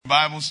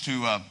Bibles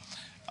to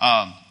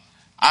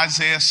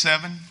Isaiah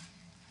 7,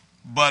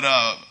 but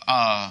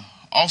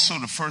also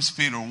to 1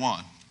 Peter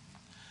 1.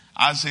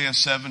 Isaiah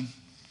 7,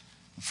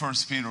 1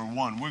 Peter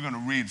 1. We're going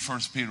to read 1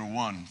 Peter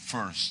 1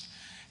 first.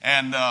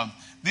 And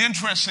the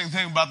interesting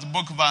thing about the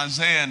book of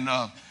Isaiah and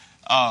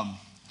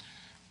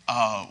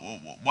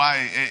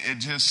why it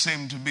just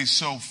seemed to be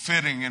so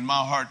fitting in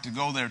my heart to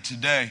go there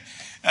today.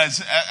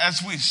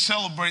 As we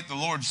celebrate the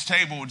Lord's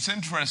table, it's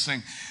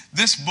interesting.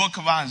 This book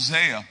of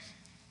Isaiah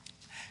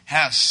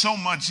has so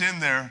much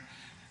in there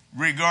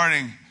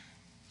regarding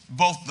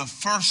both the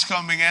first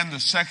coming and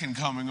the second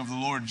coming of the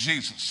Lord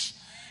Jesus.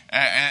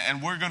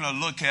 And we're going to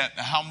look at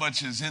how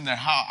much is in there,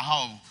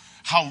 how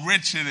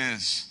rich it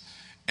is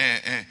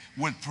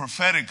with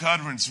prophetic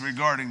utterance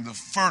regarding the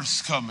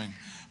first coming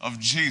of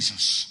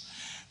Jesus.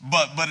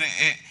 But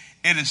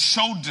it is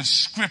so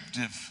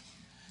descriptive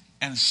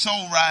and so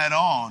right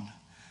on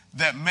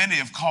that many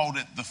have called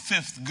it the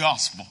fifth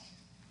gospel.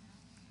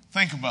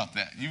 Think about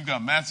that. You've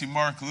got Matthew,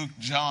 Mark, Luke,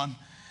 John,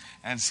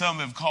 and some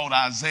have called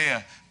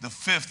Isaiah the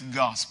fifth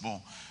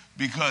gospel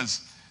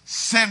because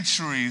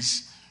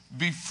centuries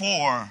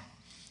before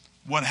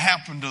what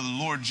happened to the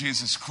Lord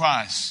Jesus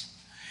Christ,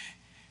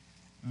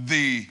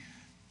 the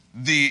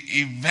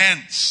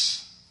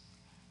events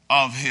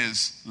of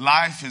his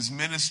life, his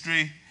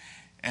ministry,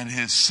 and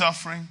his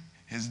suffering,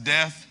 his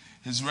death,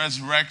 his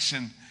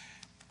resurrection,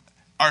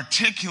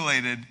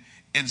 articulated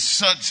in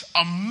such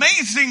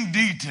amazing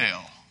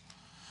detail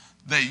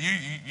that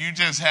you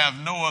just have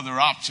no other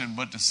option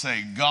but to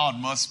say, God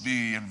must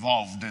be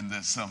involved in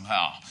this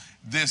somehow.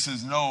 This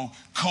is no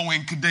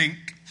coinkydink.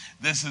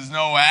 This is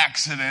no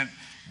accident.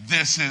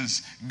 This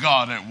is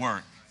God at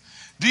work.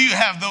 Do you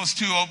have those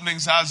two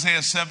openings,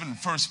 Isaiah 7 and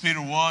 1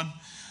 Peter 1?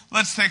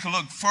 Let's take a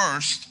look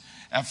first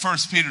at 1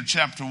 Peter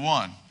chapter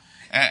 1.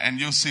 And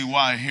you'll see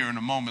why here in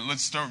a moment.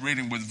 Let's start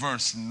reading with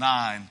verse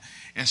 9.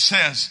 It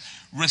says,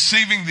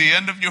 receiving the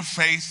end of your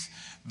faith,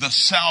 the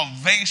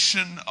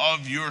salvation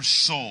of your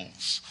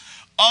souls.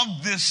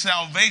 Of this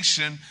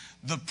salvation,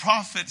 the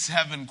prophets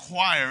have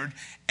inquired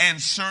and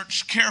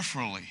searched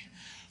carefully,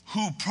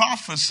 who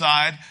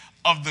prophesied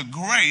of the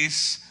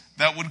grace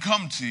that would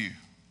come to you,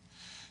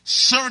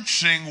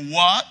 searching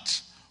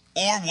what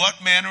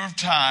manner of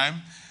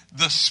time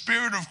the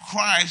Spirit of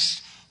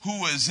Christ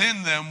who is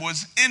in them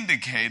was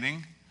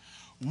indicating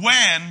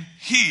when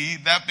he,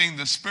 that being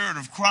the Spirit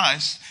of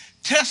Christ,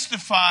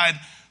 testified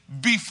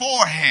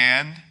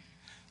beforehand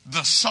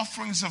the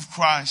sufferings of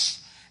Christ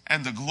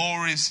and the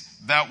glories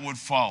that would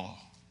follow.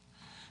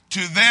 To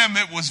them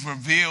it was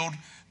revealed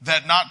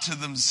that not to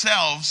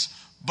themselves,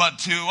 but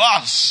to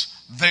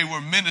us they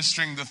were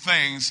ministering the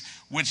things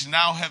which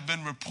now have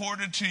been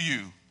reported to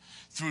you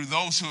through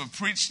those who have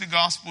preached the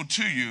gospel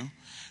to you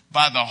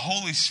by the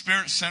Holy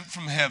Spirit sent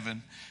from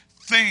heaven,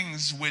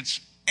 things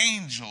which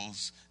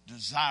angels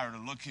desire to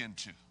look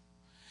into.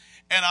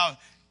 And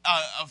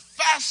a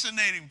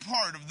fascinating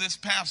part of this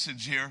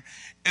passage here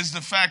is the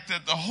fact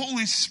that the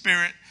Holy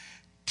Spirit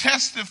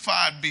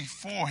testified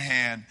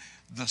beforehand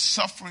the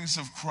sufferings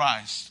of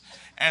Christ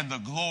and the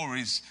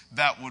glories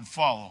that would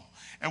follow.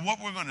 And what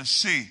we're going to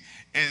see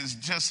is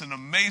just an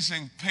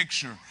amazing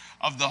picture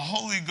of the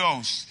Holy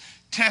Ghost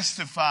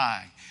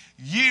testifying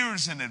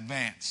years in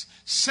advance,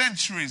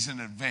 centuries in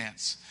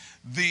advance,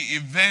 the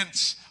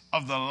events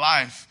of the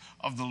life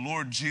of the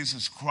Lord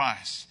Jesus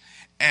Christ.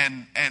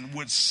 And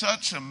with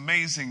such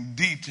amazing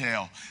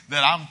detail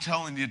that I'm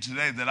telling you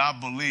today that I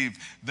believe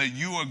that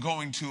you are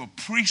going to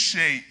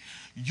appreciate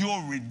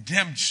your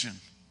redemption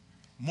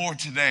more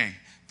today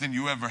than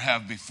you ever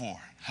have before.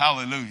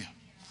 Hallelujah.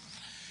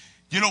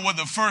 You know what,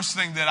 the first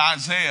thing that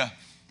Isaiah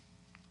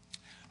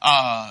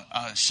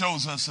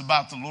shows us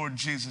about the Lord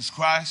Jesus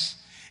Christ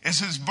is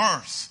his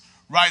birth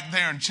right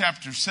there in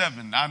chapter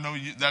 7. I know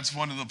that's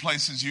one of the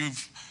places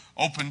you've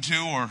opened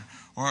to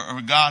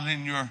or got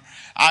in your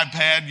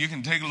iPad. You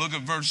can take a look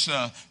at verse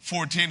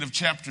 14 of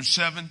chapter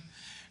 7.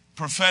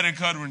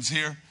 Prophetic utterance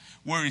here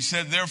where he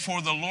said,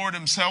 therefore the Lord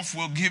himself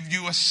will give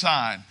you a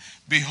sign.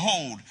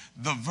 Behold,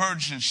 the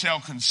virgin shall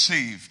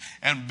conceive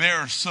and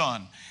bear a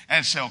son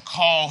and shall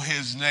call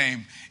his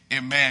name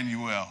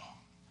Emmanuel.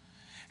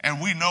 And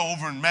we know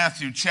over in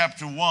Matthew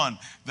chapter 1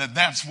 that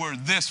that's where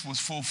this was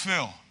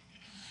fulfilled.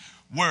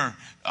 Where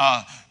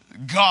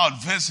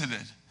God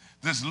visited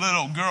this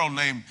little girl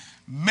named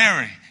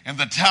Mary in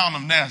the town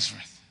of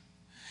Nazareth.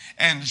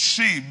 And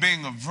she,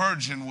 being a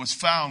virgin, was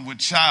found with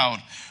child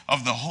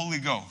of the Holy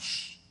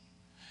Ghost.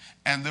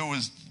 And there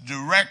was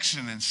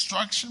direction,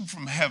 instruction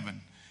from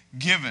heaven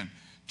given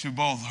to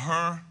both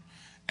her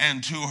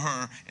and to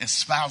her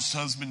espoused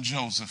husband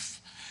Joseph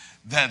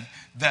that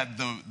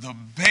the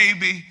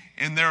baby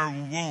in their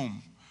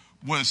womb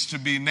was to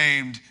be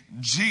named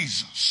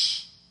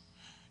Jesus,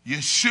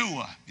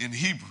 Yeshua in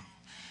Hebrew,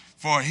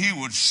 for he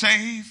would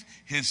save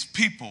his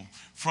people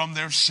from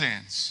their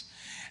sins.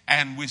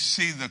 And we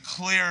see the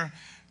clear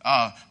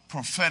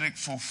prophetic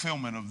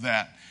fulfillment of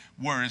that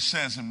where it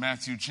says in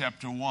Matthew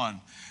chapter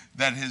 1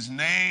 that his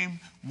name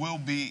will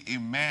be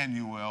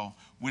Emmanuel,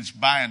 which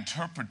by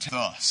interpretation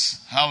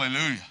us.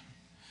 Hallelujah.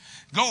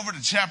 Go over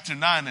to chapter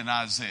 9 in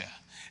Isaiah.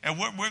 And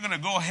we're going to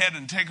go ahead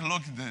and take a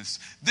look at this.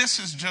 This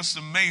is just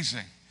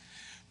amazing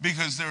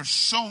because there's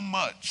so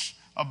much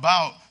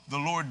about the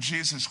Lord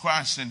Jesus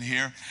Christ in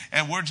here.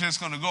 And we're just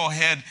going to go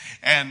ahead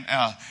and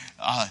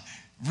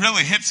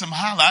really hit some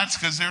highlights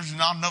because there's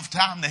not enough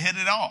time to hit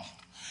it all.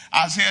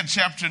 Isaiah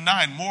chapter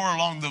 9, more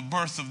along the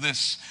birth of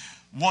this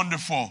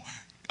wonderful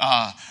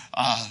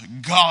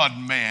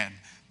God-man,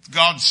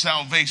 God's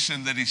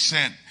salvation that he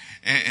sent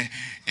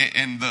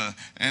in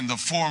the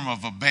form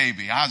of a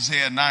baby.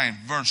 Isaiah 9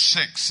 verse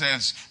 6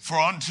 says, "For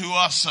unto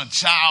us a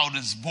child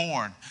is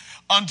born,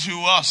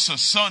 unto us a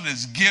son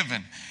is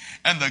given,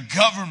 and the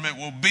government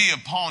will be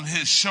upon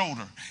his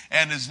shoulder,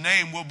 and his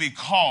name will be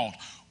called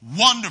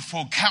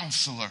Wonderful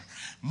Counselor,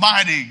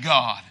 Mighty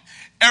God,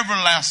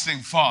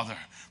 Everlasting Father,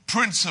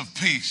 Prince of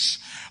Peace.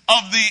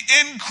 Of the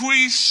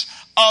increase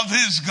of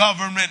his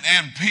government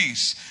and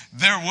peace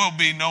there will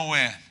be no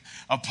end,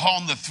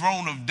 upon the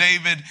throne of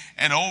David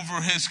and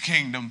over his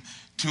kingdom,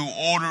 to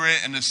order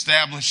it and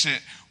establish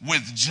it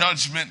with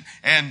judgment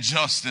and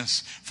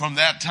justice. From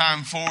that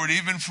time forward,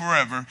 even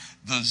forever,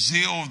 the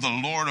zeal of the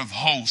Lord of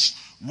hosts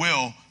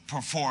will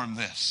perform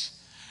this."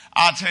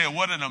 I'll tell you,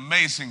 what an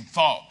amazing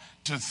thought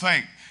to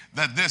think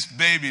that this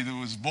baby that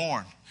was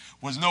born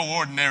was no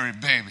ordinary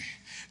baby.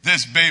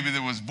 This baby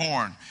that was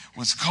born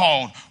was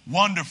called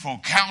Wonderful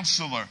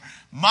Counselor,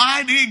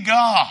 Mighty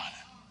God,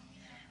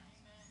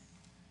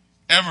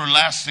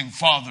 Everlasting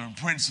Father, and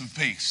Prince of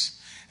Peace.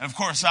 And of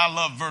course, I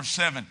love verse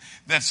 7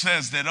 that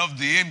says that of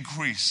the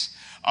increase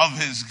of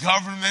his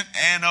government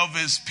and of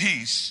his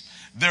peace,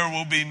 there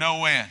will be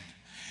no end.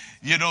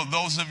 You know,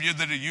 those of you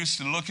that are used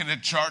to looking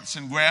at charts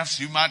and graphs,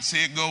 you might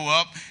see it go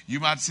up, you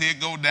might see it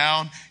go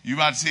down, you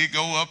might see it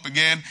go up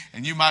again,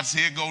 and you might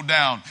see it go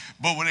down.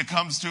 But when it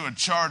comes to a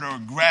chart or a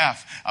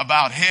graph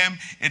about him,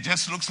 it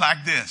just looks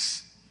like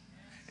this.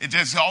 It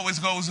just always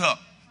goes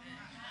up.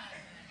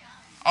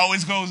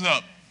 Always goes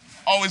up.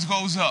 Always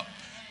goes up.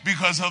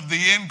 Because of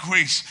the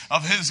increase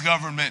of his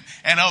government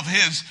and of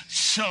his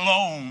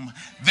shalom,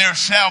 there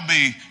shall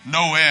be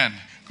no end.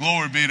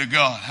 Glory be to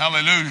God.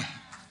 Hallelujah.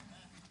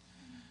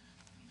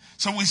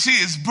 So we see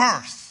his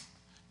birth,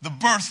 the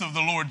birth of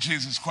the Lord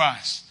Jesus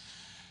Christ,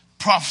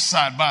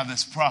 prophesied by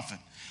this prophet.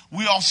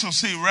 We also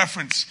see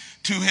reference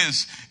to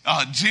his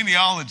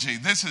genealogy.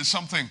 This is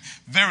something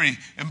very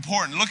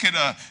important. Look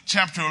at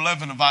chapter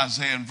 11 of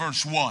Isaiah and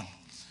verse 1.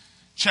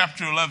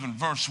 Chapter 11,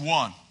 verse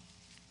 1.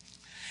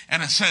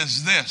 And it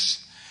says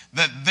this,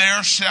 that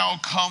there shall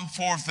come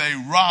forth a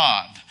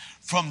rod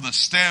from the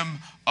stem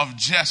of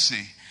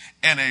Jesse,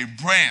 and a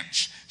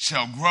branch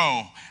shall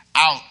grow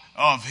out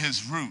of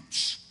his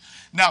roots.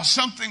 Now,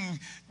 something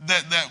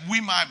that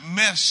we might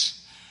miss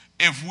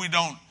if we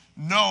don't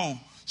know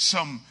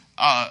some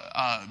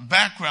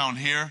background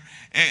here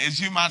is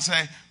you might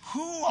say,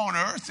 who on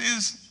earth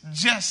is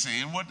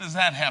Jesse, and what does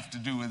that have to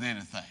do with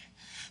anything?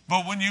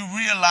 But when you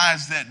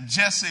realize that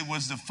Jesse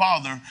was the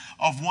father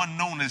of one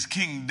known as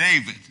King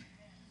David,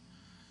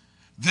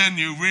 then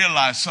you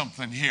realize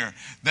something here,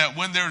 that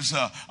when there's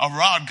a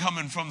rod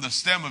coming from the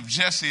stem of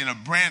Jesse and a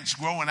branch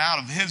growing out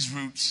of his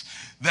roots,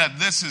 that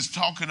this is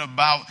talking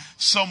about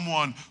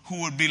someone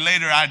who would be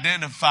later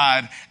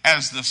identified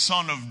as the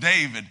son of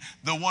David,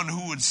 the one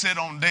who would sit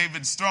on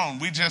David's throne.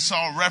 We just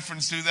saw a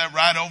reference to that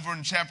right over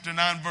in chapter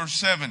 9, verse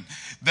 7,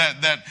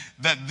 that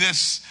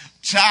this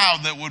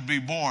child that would be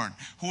born,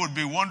 who would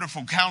be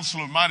Wonderful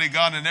Counselor, Mighty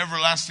God, and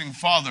Everlasting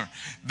Father,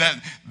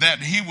 that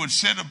he would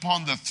sit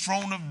upon the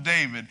throne of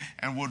David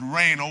and would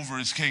reign over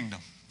his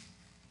kingdom.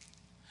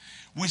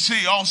 We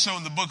see also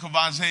in the book of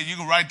Isaiah, you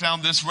can write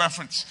down this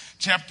reference,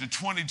 chapter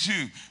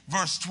 22,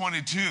 verse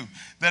 22,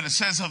 that it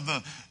says of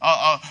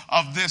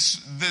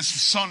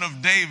this son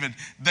of David,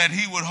 that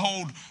he would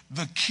hold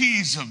the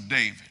keys of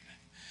David.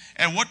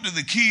 And what do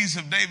the keys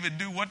of David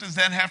do? What does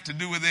that have to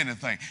do with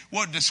anything?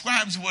 Well, it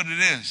describes what it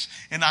is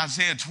in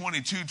Isaiah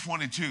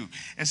 22:22.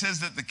 It says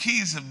that the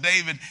keys of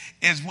David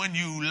is when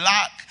you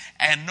lock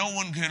and no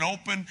one can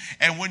open,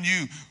 and when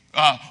you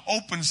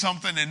open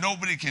something and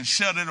nobody can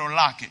shut it or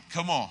lock it.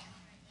 Come on.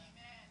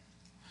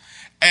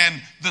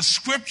 And the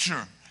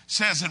scripture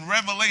says in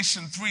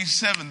Revelation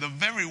 3:7, the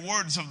very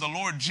words of the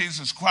Lord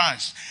Jesus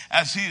Christ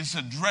as he is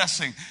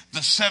addressing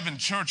the 7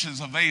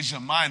 churches of Asia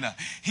Minor.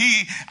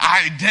 He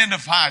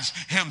identifies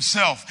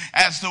himself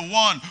as the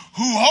one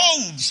who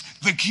holds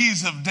the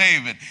keys of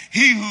David.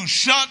 He who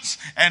shuts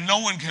and no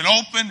one can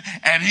open,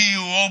 and he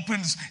who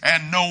opens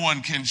and no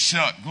one can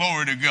shut.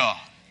 Glory to God.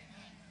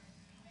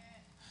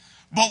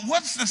 But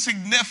what's the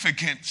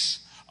significance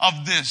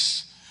of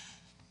this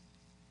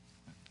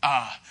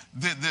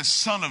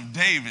son of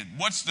David?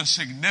 What's the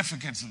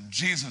significance of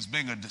Jesus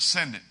being a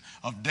descendant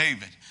of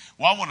David?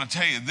 Well, I want to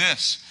tell you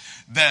this,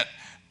 that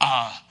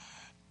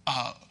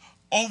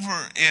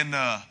over in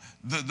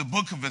the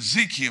book of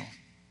Ezekiel,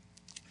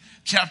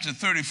 chapter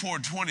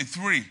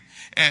 34:23,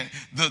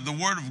 the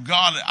word of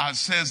God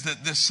says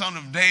that this son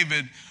of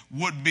David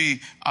would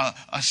be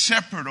a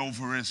shepherd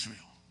over Israel.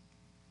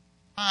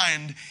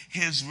 And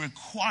his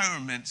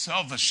requirements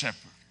of a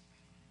shepherd.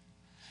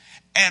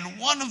 And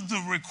one of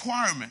the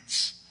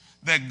requirements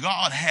that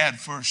God had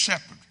for a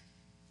shepherd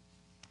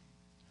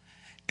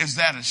is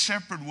that a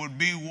shepherd would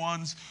be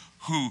one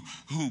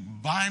who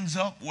binds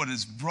up what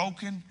is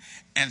broken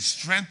and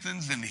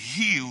strengthens and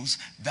heals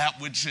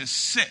that which is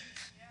sick.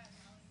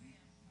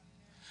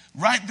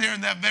 Right there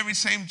in that very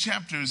same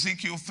chapter,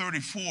 Ezekiel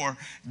 34,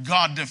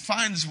 God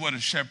defines what a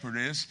shepherd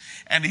is.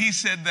 And he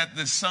said that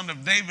the son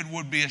of David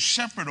would be a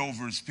shepherd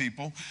over his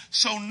people.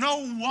 So no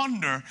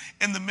wonder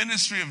in the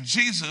ministry of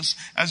Jesus,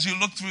 as you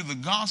look through the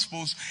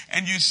Gospels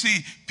and you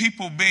see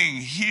people being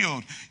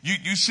healed.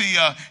 You see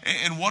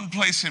in one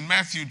place in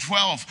Matthew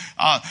 12,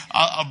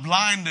 a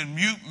blind and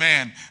mute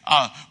man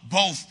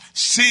both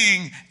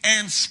seeing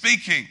and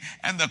speaking.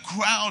 And the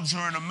crowds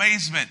are in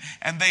amazement.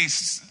 And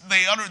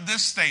they uttered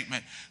this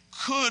statement: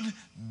 could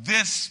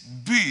this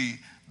be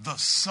the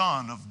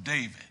son of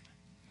David?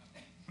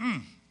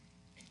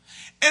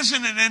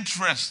 Isn't it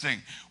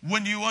interesting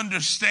when you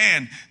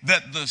understand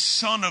that the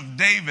son of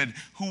David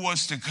who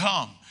was to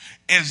come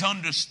is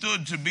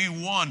understood to be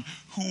one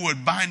who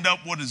would bind up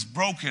what is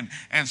broken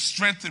and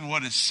strengthen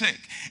what is sick?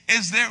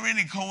 Is there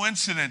any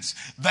coincidence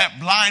that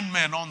blind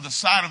men on the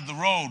side of the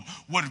road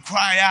would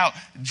cry out,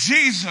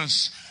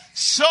 "Jesus,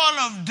 son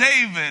of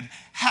David,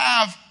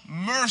 have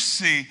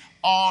mercy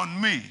on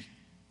me"?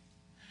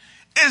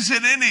 Is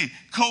it any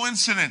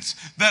coincidence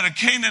that a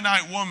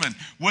Canaanite woman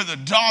with a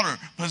daughter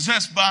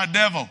possessed by a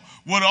devil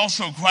would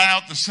also cry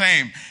out the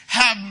same,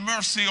 "Have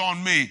mercy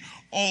on me,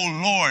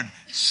 O Lord,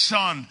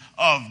 son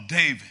of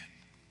David"?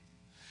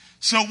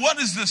 So what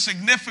is the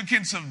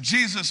significance of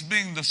Jesus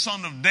being the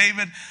son of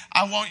David?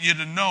 I want you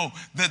to know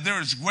that there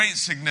is great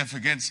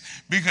significance,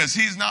 because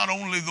he's not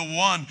only the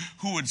one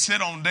who would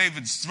sit on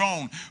David's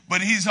throne,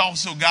 but he's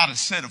also got a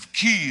set of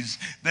keys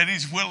that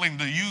he's willing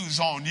to use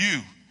on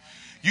you.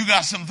 You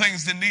got some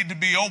things that need to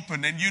be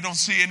opened and you don't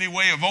see any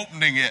way of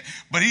opening it,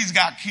 but he's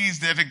got keys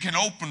that it can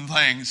open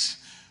things.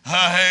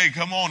 Hey,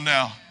 come on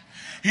now.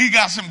 He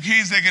got some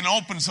keys that can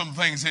open some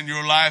things in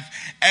your life,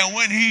 and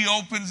when he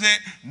opens it,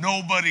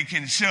 nobody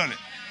can shut it.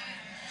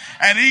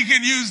 And he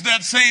can use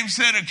that same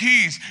set of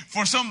keys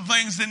for some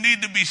things that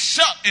need to be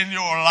shut in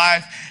your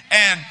life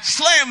and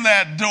slam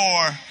that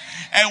door.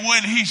 And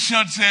when he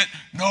shuts it,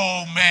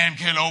 no man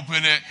can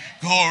open it.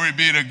 Glory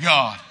be to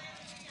God.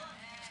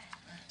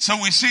 So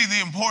we see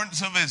the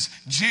importance of his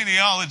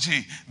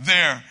genealogy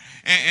there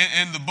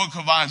in the book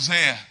of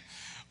Isaiah.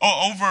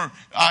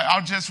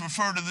 I'll just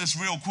refer to this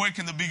real quick.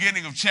 In the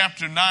beginning of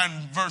chapter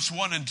 9, verse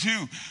 1 and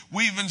 2,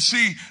 we even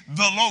see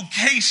the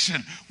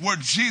location where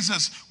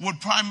Jesus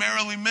would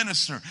primarily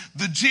minister.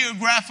 The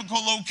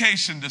geographical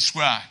location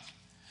described,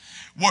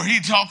 where he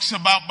talks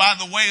about by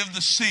the way of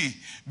the sea,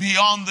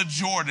 beyond the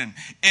Jordan,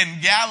 in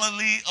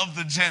Galilee of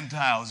the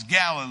Gentiles.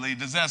 Galilee,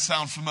 does that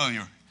sound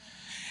familiar?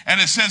 And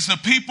it says, the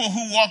people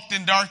who walked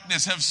in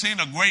darkness have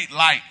seen a great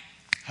light.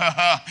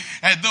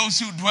 And those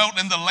who dwelt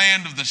in the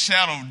land of the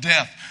shadow of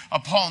death,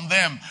 upon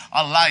them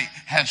a light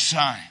has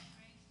shined.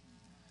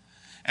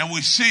 And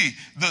we see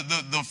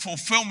the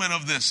fulfillment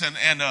of this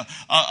and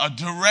a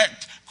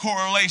direct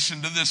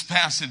correlation to this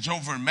passage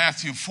over in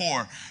Matthew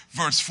 4,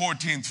 verse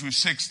 14 through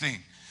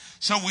 16.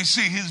 So we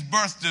see his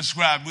birth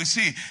described. We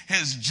see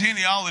his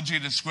genealogy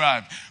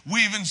described.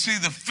 We even see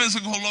the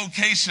physical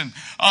location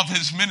of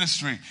his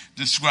ministry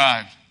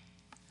described.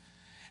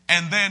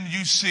 And then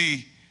you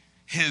see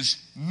his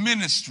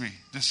ministry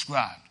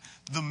described.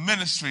 The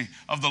ministry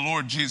of the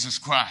Lord Jesus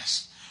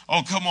Christ.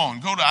 Oh, come on.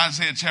 Go to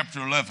Isaiah chapter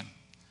 11.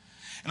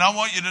 And I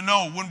want you to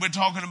know, when we're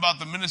talking about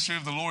the ministry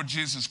of the Lord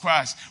Jesus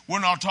Christ, we're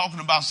not talking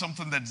about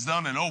something that's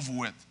done and over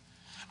with.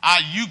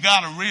 You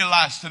got to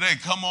realize today,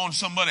 come on,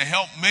 somebody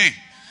help me,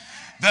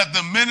 that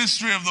the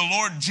ministry of the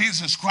Lord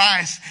Jesus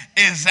Christ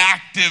is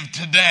active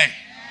today.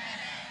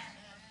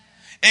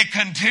 It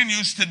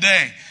continues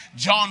today.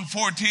 John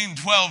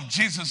 14:12,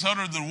 Jesus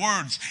uttered the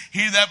words,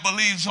 "He that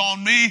believes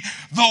on me,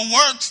 the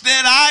works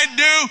that I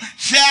do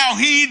shall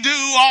he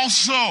do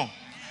also.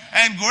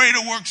 And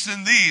greater works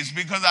than these,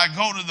 because I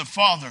go to the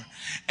Father."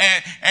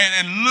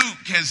 And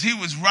Luke, as he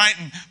was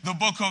writing the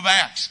book of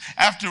Acts,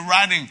 after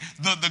writing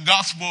the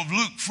Gospel of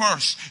Luke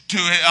first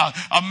to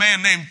a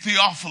man named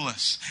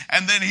Theophilus,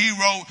 and then he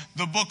wrote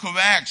the book of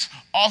Acts,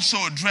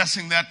 also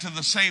addressing that to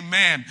the same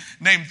man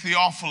named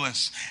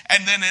Theophilus.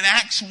 And then in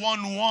Acts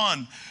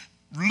 1:1,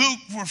 Luke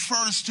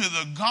refers to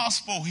the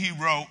gospel he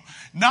wrote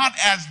not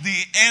as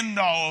the end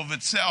all of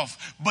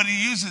itself, but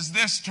he uses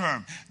this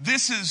term.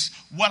 This is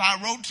what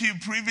I wrote to you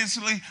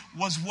previously,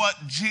 was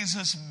what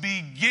Jesus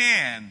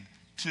began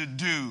to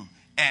do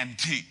and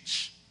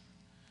teach.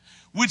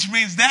 Which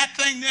means that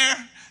thing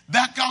there,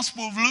 that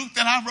Gospel of Luke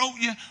that I wrote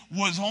you,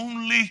 was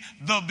only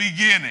the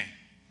beginning.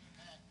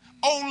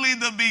 Only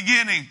the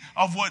beginning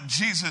of what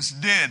Jesus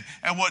did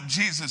and what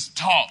Jesus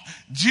taught.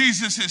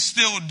 Jesus is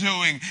still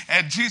doing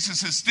and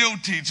Jesus is still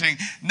teaching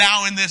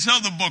now in this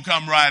other book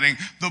I'm writing,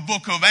 the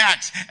book of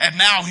Acts, and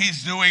now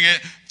he's doing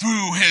it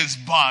through his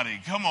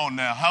body. Come on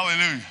now,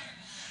 hallelujah.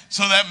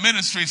 So that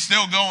ministry is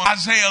still going.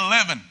 Isaiah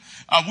 11,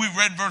 We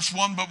read verse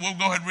 1, but we'll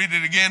go ahead and read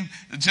it again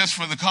just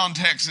for the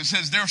context. It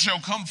says, there shall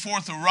come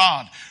forth a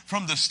rod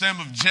from the stem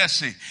of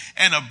Jesse,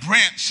 and a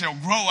branch shall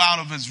grow out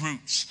of his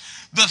roots.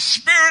 The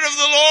Spirit of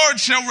the Lord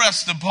shall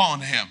rest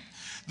upon him,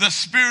 the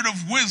Spirit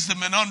of wisdom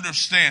and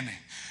understanding,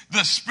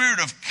 the Spirit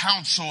of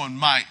counsel and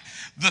might,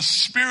 the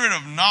Spirit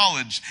of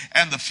knowledge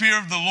and the fear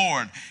of the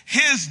Lord.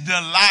 His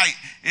delight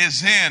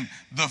is in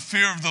the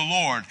fear of the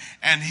Lord,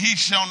 and he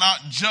shall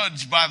not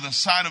judge by the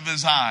sight of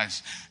his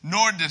eyes,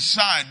 nor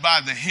decide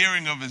by the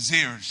hearing of his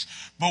ears.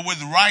 But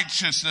with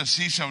righteousness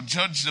he shall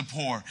judge the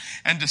poor,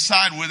 and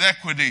decide with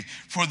equity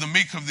for the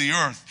meek of the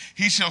earth.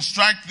 He shall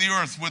strike the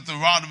earth with the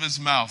rod of his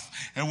mouth,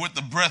 and with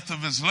the breath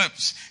of his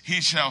lips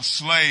he shall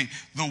slay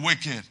the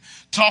wicked.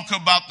 Talk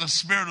about the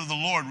Spirit of the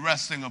Lord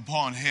resting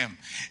upon him.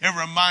 It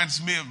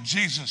reminds me of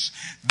Jesus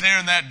there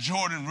in that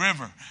Jordan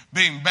River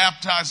being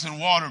baptized in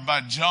water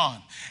by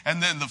John.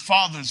 And then the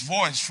Father's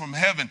voice from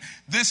heaven,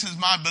 this is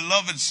my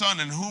beloved Son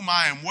in whom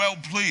I am well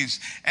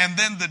pleased. And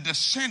then the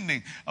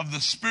descending of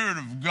the Spirit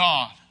of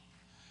God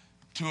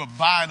to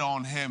abide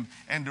on him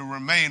and to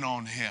remain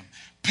on him.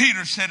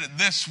 Peter said it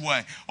this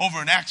way over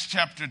in Acts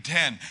chapter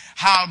 10,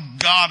 how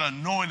God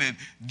anointed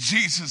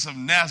Jesus of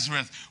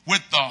Nazareth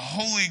with the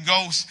Holy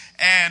Ghost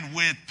and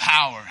with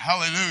power.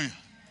 Hallelujah.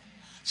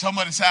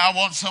 Somebody say, I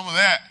want some of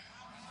that.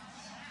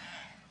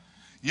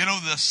 You know,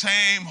 the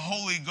same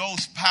Holy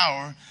Ghost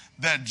power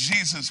that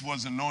Jesus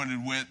was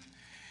anointed with,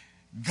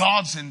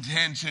 God's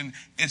intention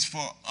is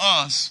for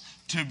us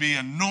to be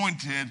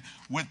anointed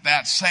with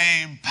that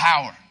same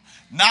power.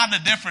 Not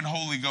a different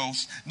Holy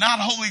Ghost, not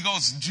Holy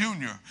Ghost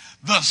Junior.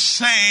 The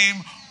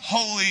same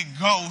Holy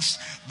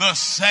Ghost, the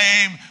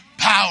same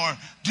power.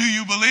 Do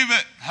you believe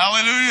it?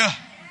 Hallelujah.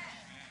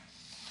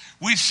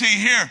 We see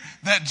here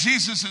that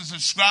Jesus is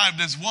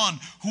described as one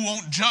who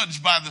won't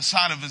judge by the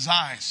sight of his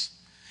eyes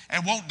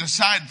and won't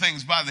decide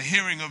things by the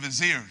hearing of his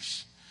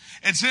ears.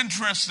 It's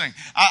interesting.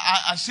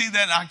 I see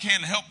that. I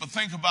can't help but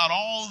think about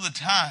all the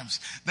times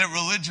that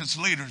religious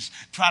leaders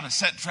try to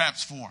set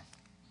traps for him.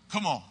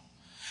 Come on.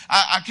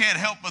 I can't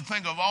help but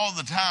think of all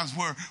the times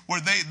where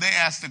they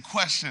asked a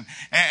question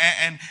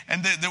and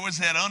there was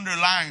that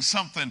underlying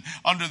something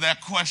under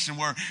that question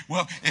where,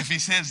 well, if he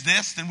says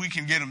this, then we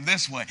can get him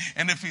this way.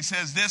 And if he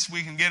says this,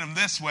 we can get him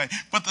this way.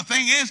 But the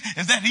thing is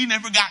that he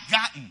never got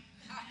gotten.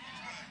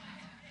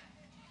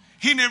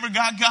 He never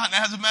got gotten.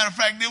 As a matter of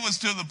fact, it was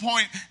to the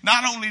point,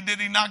 not only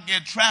did he not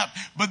get trapped,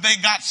 but they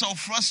got so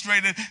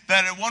frustrated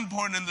that at one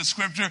point in the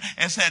scripture,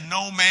 it said,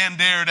 no man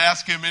dared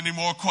ask him any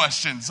more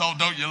questions. Oh,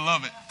 don't you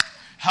love it?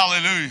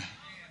 Hallelujah.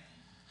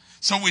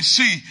 So we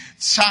see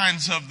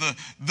signs of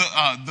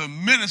the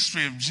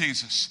ministry of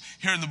Jesus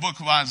here in the book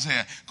of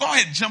Isaiah. Go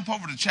ahead and jump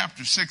over to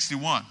chapter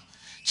 61.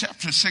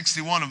 Chapter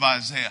 61 of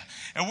Isaiah.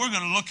 And we're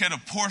going to look at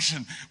a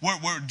portion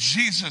where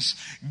Jesus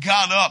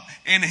got up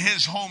in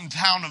his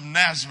hometown of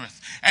Nazareth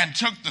and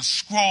took the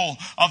scroll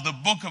of the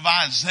book of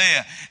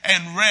Isaiah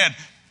and read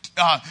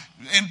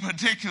in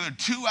particular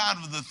 2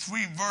 out of the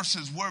 3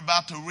 verses we're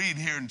about to read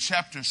here in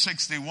chapter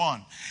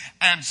 61,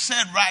 and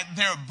said right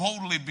there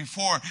boldly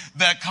before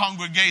that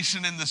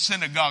congregation in the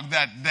synagogue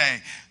that day,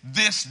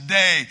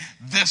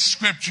 this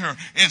scripture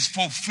is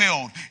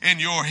fulfilled in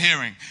your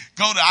hearing.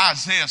 Go to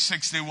Isaiah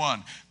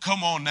 61.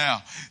 Come on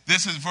now.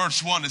 This is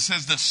verse 1. It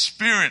says, the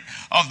Spirit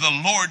of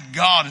the Lord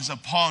God is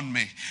upon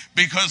me,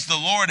 because the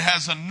Lord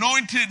has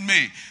anointed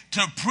me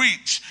to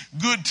preach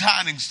good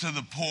tidings to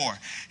the poor.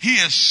 He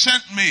has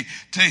sent me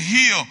to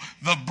heal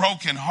the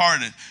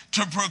brokenhearted,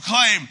 to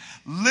proclaim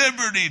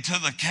liberty to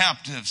the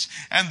captives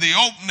and the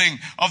opening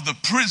of the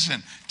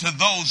prison to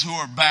those who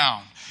are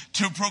bound,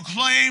 to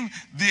proclaim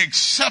the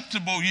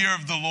acceptable year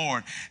of the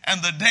Lord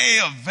and the day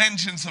of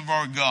vengeance of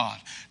our God,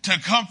 to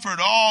comfort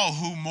all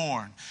who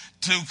mourn,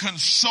 to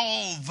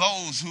console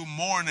those who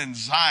mourn in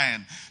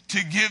Zion,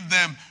 to give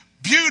them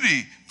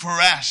beauty for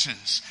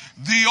ashes,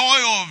 the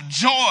oil of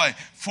joy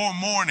for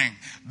mourning,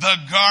 the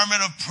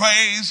garment of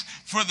praise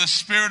for the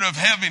spirit of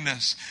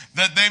heaviness,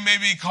 that they may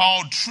be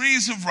called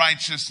trees of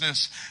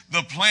righteousness,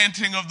 the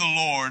planting of the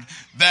Lord,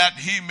 that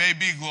he may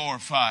be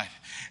glorified.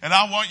 And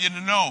I want you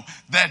to know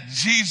that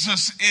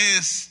Jesus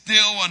is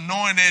still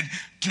anointed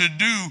to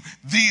do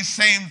these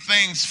same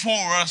things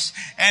for us,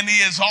 and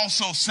he has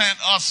also sent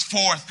us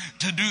forth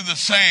to do the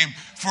same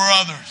for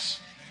others.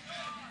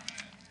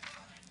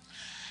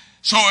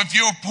 So if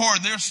you're poor,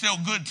 there's still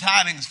good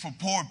tidings for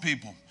poor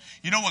people.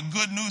 You know what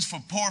good news for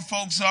poor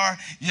folks are?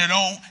 You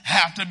don't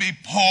have to be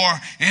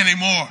poor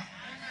anymore.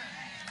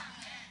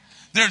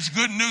 There's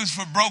good news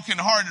for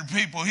brokenhearted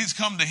people. He's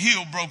come to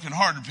heal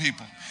brokenhearted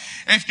people.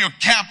 If you're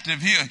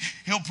captive,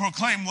 he'll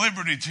proclaim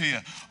liberty to you.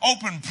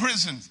 Open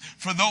prisons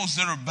for those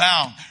that are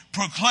bound.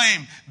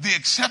 Proclaim the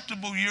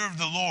acceptable year of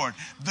the Lord,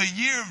 the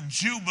year of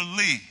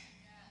Jubilee,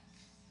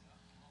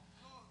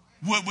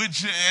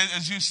 which,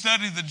 as you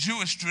study the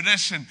Jewish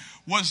tradition,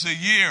 was the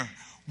year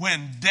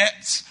when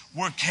debts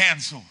were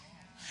canceled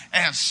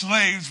and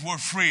slaves were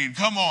freed.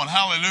 Come on,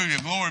 hallelujah,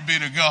 glory be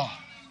to God.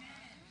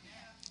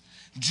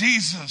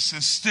 Jesus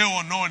is still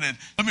anointed.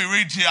 Let me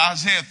read to you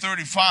Isaiah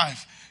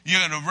 35.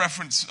 You're going to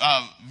reference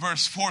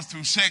verse 4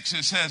 through 6.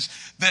 It says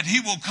that he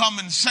will come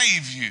and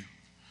save you.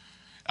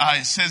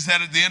 It says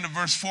that at the end of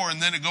verse 4,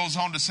 and then it goes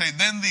on to say,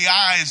 then the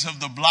eyes of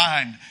the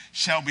blind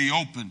shall be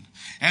opened,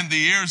 and the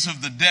ears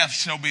of the deaf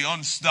shall be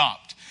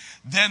unstopped.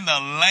 Then the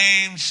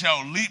lame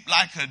shall leap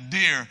like a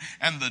deer,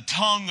 and the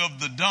tongue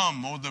of the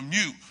dumb or the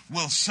mute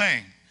will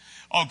sing.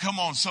 Oh, come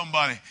on,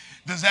 somebody.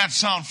 Does that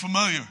sound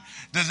familiar?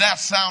 Does that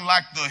sound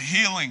like the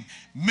healing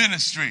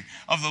ministry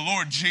of the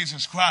Lord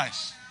Jesus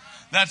Christ?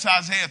 That's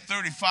Isaiah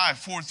 35,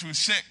 4 through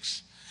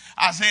 6.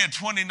 Isaiah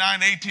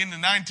 29, 18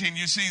 and 19,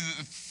 you see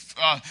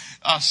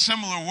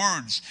similar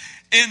words.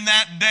 In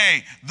that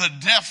day, the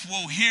deaf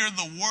will hear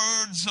the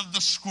words of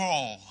the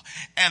scroll,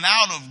 and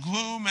out of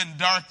gloom and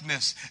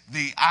darkness,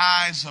 the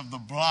eyes of the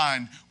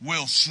blind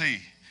will see.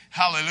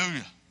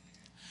 Hallelujah.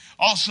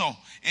 Also,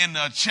 in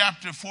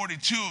chapter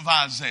 42 of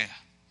Isaiah,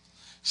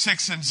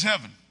 6 and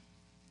 7.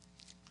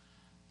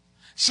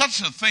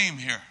 Such a theme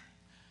here.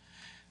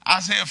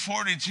 Isaiah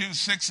 42,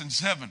 6 and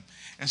 7.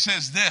 It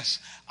says this,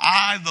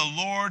 I,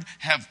 the Lord,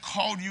 have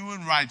called you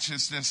in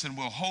righteousness and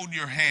will hold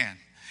your hand.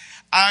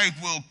 I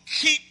will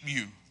keep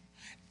you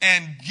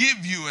and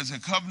give you as a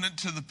covenant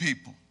to the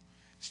people.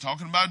 He's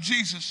talking about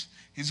Jesus.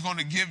 He's going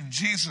to give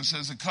Jesus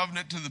as a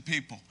covenant to the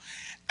people.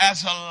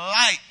 As a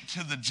light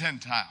to the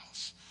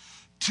Gentiles.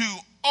 To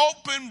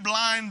open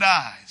blind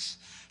eyes.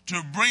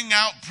 To bring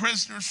out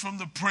prisoners from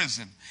the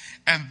prison.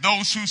 And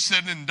those who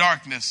sit in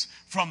darkness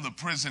from the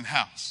prison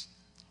house.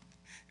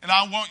 And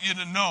I want you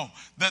to know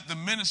that the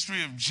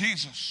ministry of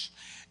Jesus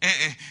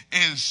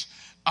is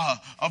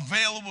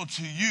available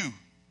to you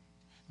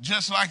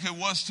just like it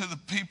was to the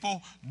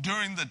people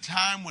during the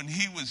time when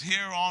he was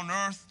here on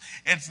earth.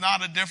 It's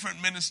not a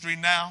different ministry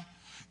now.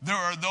 There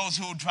are those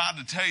who will try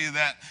to tell you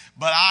that,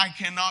 but I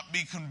cannot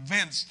be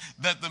convinced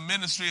that the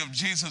ministry of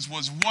Jesus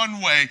was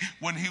one way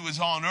when he was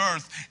on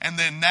earth, and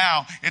then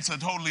now it's a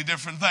totally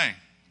different thing.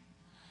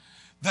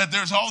 That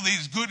there's all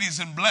these goodies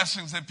and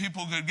blessings that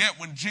people could get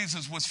when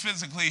Jesus was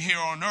physically here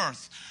on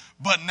earth.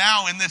 But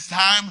now in this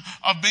time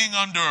of being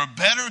under a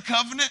better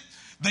covenant,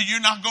 that you're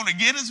not going to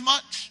get as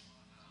much.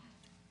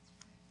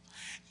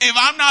 If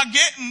I'm not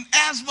getting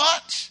as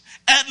much,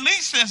 at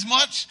least as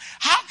much,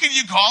 how can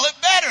you call it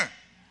better?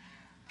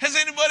 Has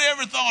anybody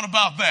ever thought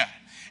about that?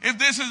 If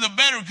this is a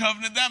better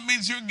covenant, that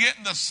means you're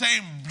getting the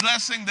same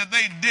blessing that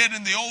they did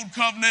in the old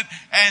covenant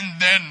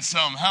and then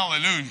some.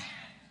 Hallelujah.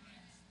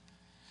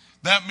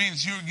 That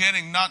means you're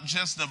getting not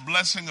just the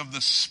blessing of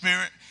the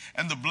spirit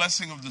and the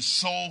blessing of the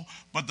soul,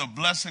 but the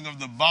blessing of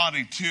the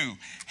body too.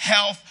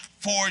 Health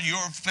for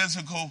your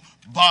physical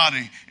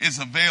body is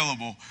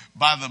available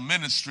by the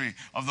ministry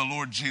of the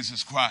Lord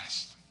Jesus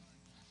Christ.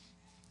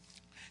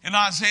 In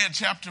Isaiah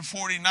chapter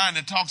 49,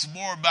 it talks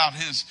more about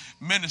his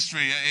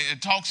ministry. It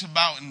talks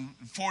about in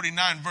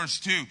 49 verse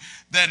 2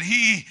 that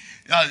he,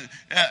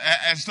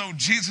 as though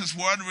Jesus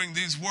were uttering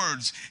these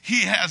words,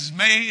 he has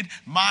made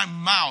my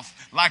mouth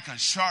like a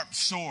sharp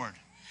sword.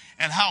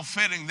 And how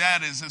fitting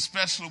that is,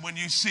 especially when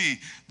you see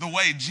the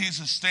way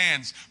Jesus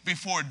stands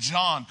before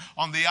John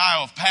on the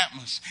Isle of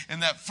Patmos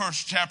in that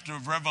first chapter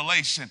of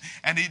Revelation.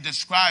 And he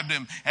described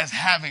him as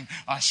having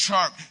a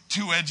sharp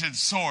two-edged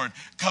sword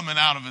coming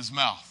out of his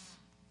mouth.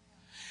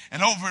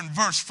 And over in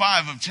verse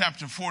 5 of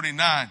chapter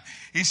 49,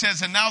 he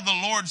says, and now the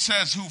Lord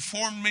says, who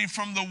formed me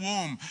from the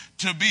womb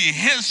to be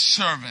his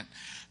servant,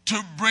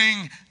 to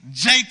bring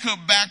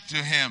Jacob back to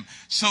him,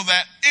 so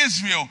that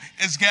Israel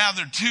is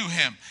gathered to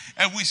him.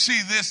 And we see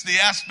this, the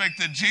aspect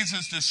that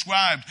Jesus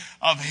described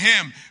of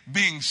him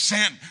being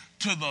sent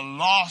to the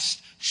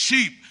lost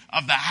sheep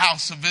of the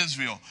house of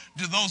Israel.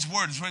 Do those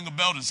words ring a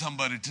bell to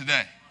somebody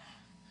today?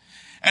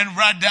 And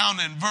right down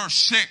in verse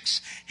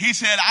 6, he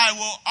said, I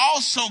will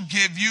also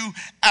give you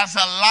as a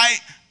light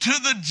to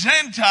the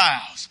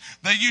Gentiles,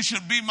 that you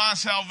should be my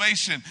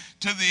salvation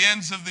to the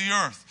ends of the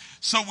earth.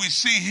 So we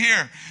see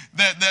here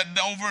that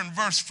over in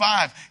verse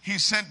 5,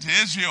 he's sent to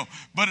Israel.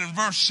 But in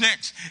verse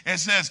 6, it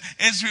says,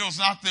 Israel's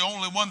not the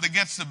only one that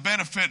gets the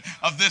benefit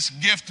of this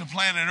gift to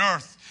planet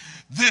earth.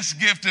 This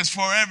gift is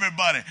for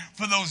everybody,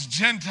 for those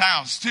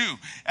Gentiles too. And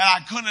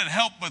I couldn't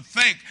help but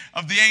think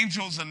of the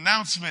angel's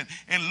announcement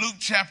in Luke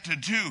chapter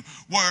 2,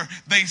 where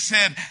they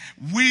said,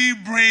 we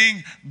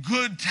bring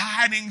good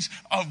tidings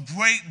of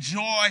great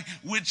joy,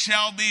 which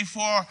shall be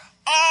for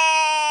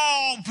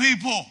all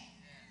people.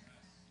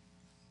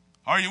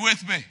 Are you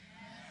with me?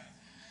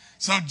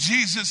 So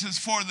Jesus is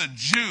for the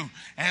Jew,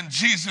 and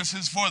Jesus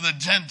is for the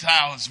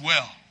Gentile as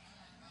well.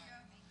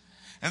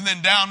 And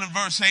then down in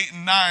verse 8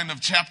 and 9 of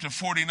chapter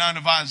 49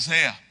 of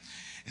Isaiah,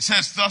 it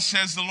says, thus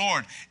says the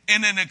Lord,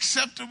 in an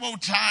acceptable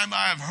time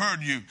I have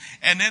heard you,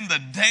 and in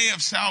the day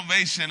of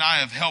salvation I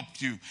have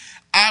helped you.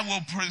 I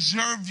will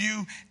preserve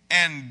you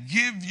and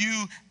give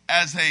you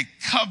as a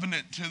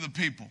covenant to the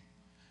people.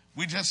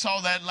 We just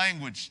saw that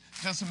language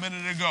just a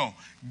minute ago,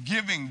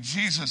 giving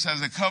Jesus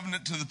as a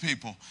covenant to the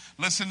people.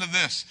 Listen to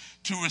this,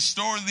 to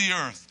restore the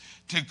earth,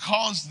 to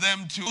cause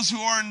them to, those who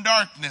are in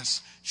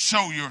darkness,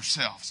 show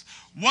yourselves.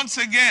 Once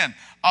again,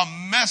 a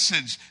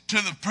message to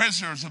the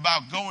prisoners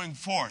about going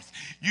forth.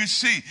 You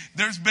see,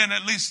 there's been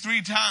at least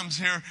 3 times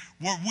here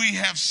where we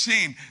have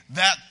seen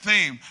that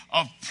theme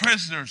of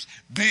prisoners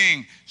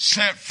being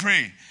set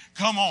free.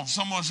 Come on,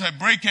 someone say,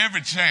 break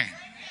every chain.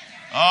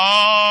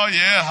 Oh,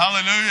 yeah,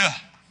 hallelujah.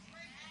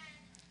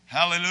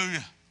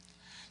 Hallelujah.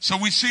 So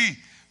we see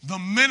the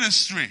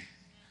ministry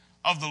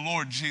of the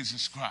Lord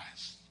Jesus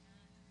Christ.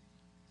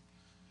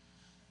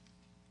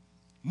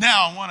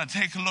 Now I want to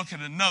take a look at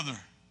another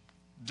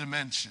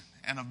dimension,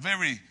 and a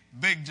very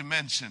big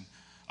dimension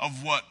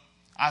of what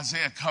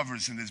Isaiah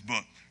covers in his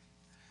book.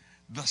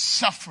 The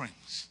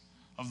sufferings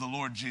of the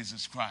Lord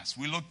Jesus Christ.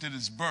 We looked at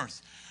his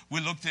birth. We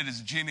looked at his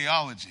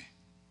genealogy.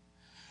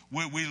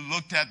 We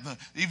looked at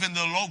even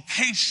the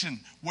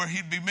location where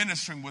he'd be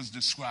ministering was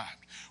described.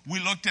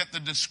 We looked at the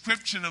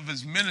description of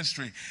his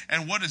ministry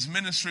and what his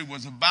ministry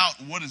was about,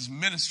 what his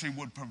ministry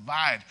would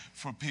provide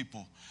for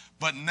people.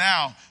 But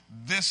now,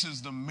 this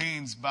is the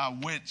means by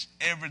which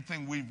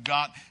everything we've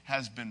got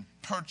has been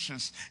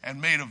purchased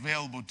and made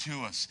available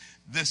to us.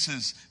 This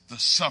is the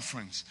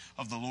sufferings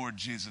of the Lord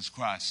Jesus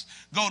Christ.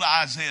 Go to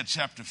Isaiah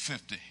chapter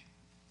 50.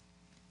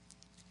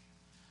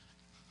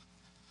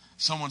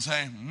 Someone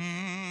say,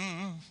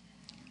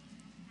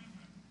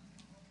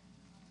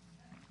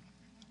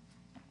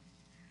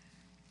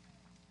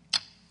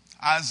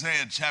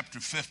 Isaiah chapter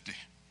 50.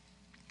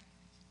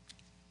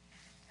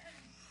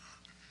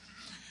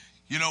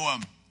 You know,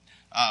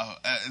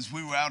 as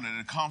we were out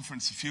at a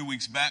conference a few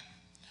weeks back,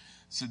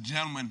 it's a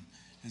gentleman,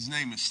 his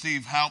name is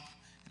Steve Halp,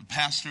 a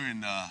pastor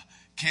in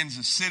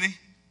Kansas City.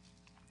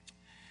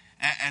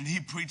 And he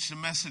preached a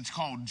message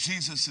called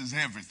Jesus is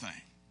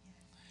Everything.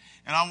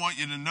 And I want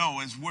you to know,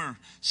 as we're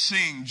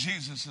seeing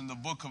Jesus in the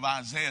book of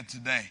Isaiah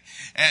today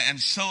and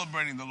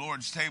celebrating the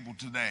Lord's table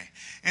today,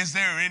 is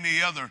there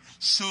any other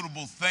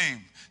suitable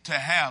theme to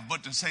have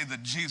but to say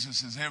that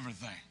Jesus is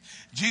everything?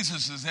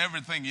 Jesus is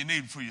everything you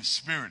need for your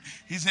spirit.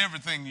 He's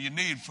everything you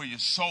need for your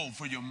soul,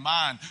 for your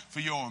mind, for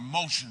your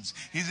emotions.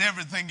 He's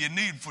everything you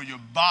need for your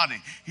body.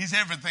 He's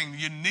everything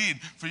you need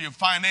for your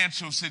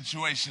financial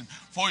situation,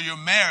 for your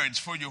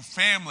marriage, for your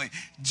family.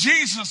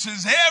 Jesus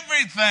is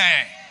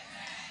everything.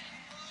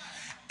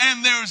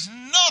 And there's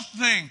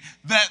nothing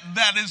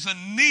that is a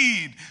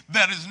need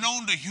that is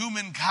known to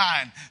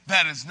humankind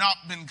that has not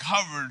been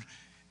covered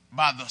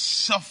by the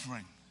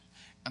suffering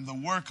and the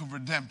work of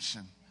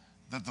redemption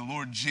that the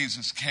Lord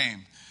Jesus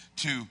came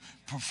to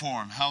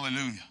perform.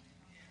 Hallelujah.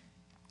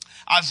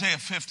 Isaiah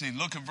 50,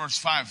 look at verse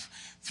 5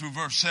 through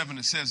verse 7.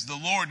 It says, "The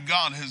Lord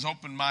God has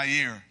opened my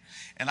ear,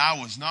 and I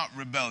was not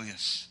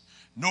rebellious,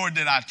 nor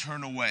did I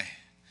turn away.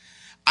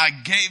 I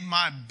gave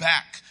my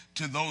back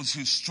to those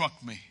who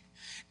struck me,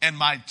 and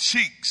my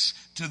cheeks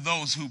to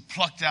those who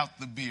plucked out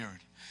the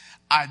beard.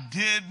 I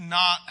did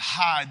not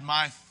hide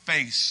my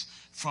face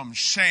from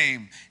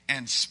shame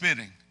and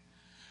spitting.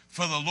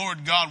 For the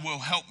Lord God will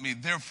help me,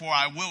 therefore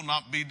I will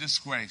not be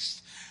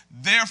disgraced.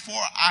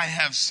 Therefore I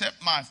have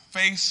set my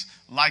face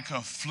like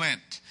a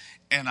flint,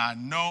 and I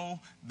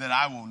know that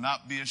I will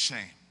not be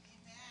ashamed."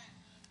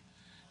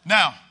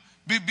 Now,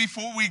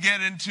 before we get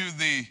into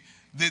the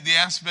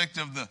aspect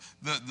of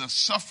the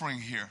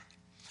suffering here,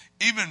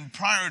 even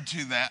prior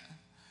to that,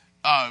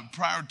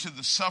 prior to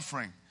the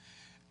suffering,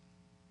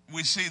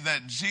 we see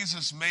that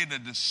Jesus made a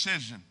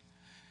decision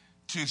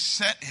to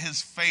set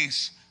his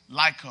face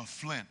like a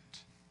flint,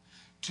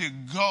 to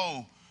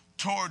go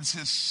towards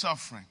his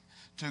suffering,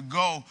 to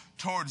go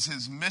towards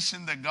his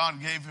mission that God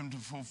gave him to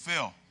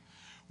fulfill,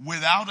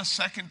 without a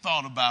second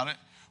thought about it,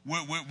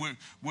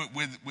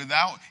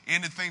 without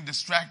anything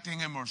distracting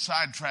him or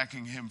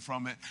sidetracking him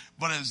from it,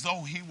 but as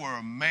though he were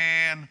a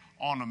man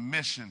on a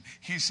mission.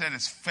 He set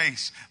his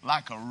face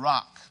like a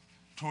rock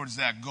towards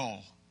that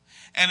goal.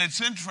 And it's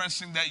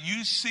interesting that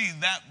you see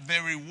that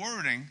very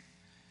wording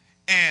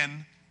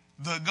in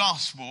the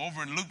gospel.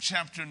 Over in Luke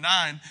chapter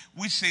 9,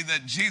 we see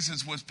that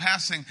Jesus was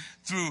passing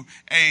through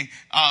a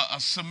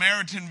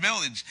Samaritan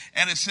village,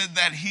 and it said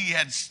that he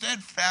had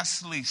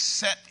steadfastly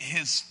set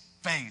his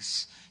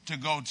face to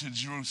go to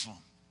Jerusalem.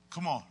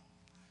 Come on.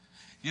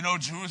 You know,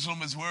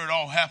 Jerusalem is where it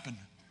all happened.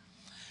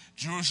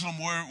 Jerusalem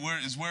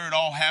is where it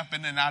all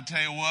happened, and I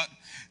tell you what,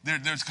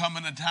 there's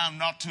coming a time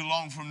not too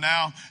long from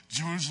now,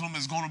 Jerusalem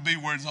is going to be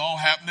where it's all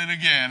happening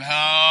again.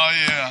 Oh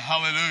yeah,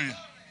 hallelujah.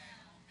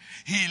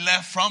 He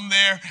left from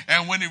there,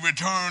 and when he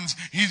returns,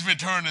 he's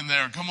returning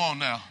there. Come on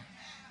now.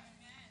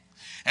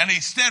 And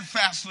he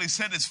steadfastly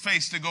set his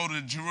face to go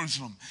to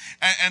Jerusalem.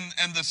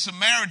 And the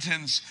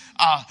Samaritans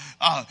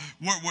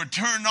were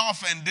turned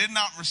off and did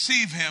not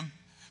receive him,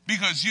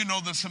 because, you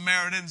know, the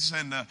Samaritans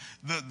and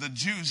the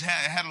Jews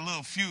had a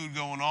little feud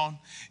going on.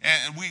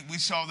 And we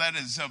saw that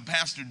as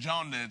Pastor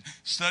John did,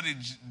 studied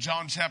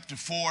John chapter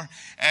 4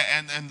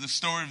 and the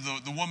story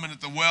of the woman at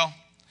the well.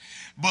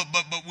 But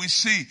we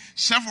see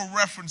several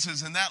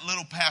references in that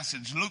little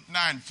passage, Luke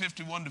 9,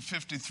 51 to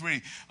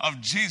 53,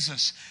 of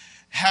Jesus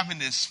having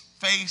his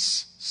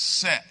face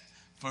set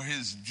for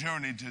his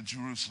journey to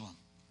Jerusalem.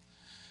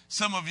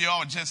 Some of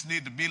y'all just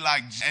need to be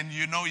like, and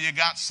you know you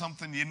got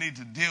something you need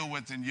to deal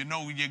with, and you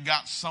know you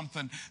got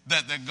something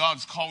that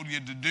God's called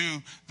you to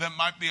do that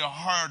might be a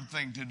hard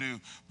thing to do.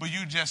 But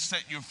you just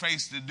set your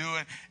face to do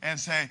it and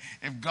say,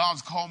 if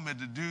God's called me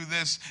to do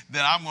this,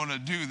 then I'm going to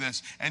do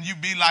this. And you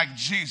be like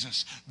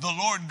Jesus. The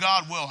Lord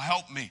God will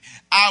help me.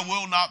 I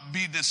will not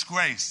be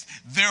disgraced.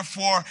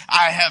 Therefore,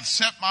 I have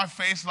set my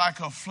face like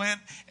a flint,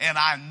 and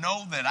I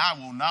know that I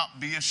will not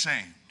be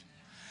ashamed.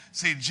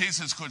 See,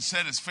 Jesus could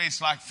set his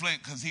face like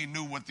flint because he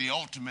knew what the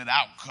ultimate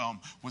outcome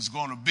was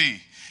going to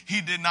be.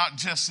 He did not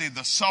just see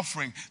the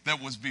suffering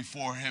that was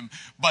before him,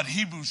 but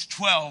Hebrews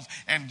 12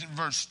 and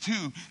verse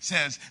 2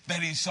 says that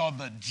he saw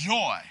the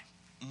joy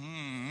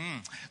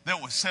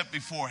that was set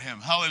before him.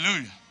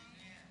 Hallelujah.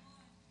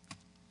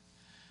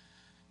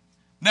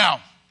 Now,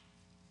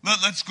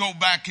 let's go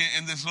back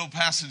in this little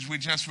passage we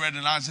just read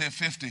in Isaiah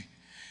 50.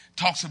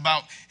 Talks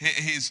about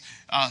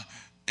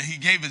he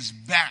gave his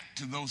back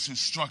to those who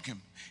struck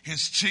him,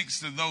 his cheeks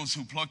to those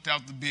who plucked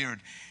out the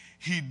beard.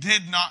 He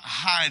did not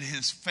hide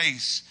his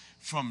face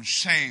from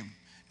shame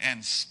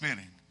and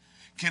spitting.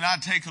 Can I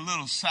take a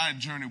little side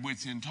journey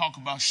with you and talk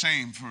about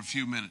shame for a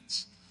few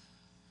minutes?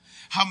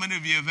 How many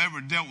of you have ever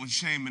dealt with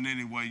shame in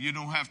any way? You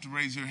don't have to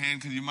raise your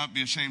hand because you might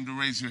be ashamed to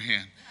raise your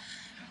hand.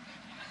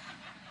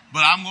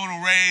 But I'm going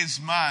to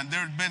raise mine.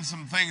 There's been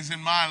some things in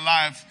my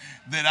life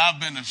that I've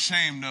been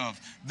ashamed of.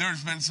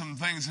 There's been some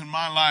things in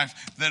my life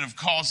that have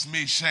caused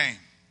me shame.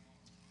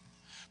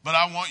 But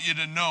I want you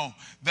to know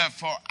that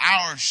for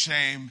our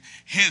shame,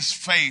 his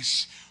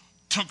face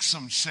took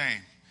some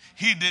shame.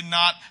 He did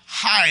not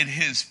hide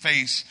his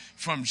face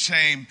from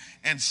shame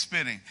and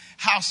spitting.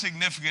 How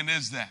significant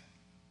is that?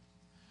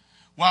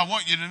 Well, I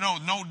want you to know,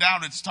 no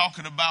doubt it's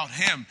talking about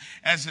him.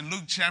 As in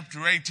Luke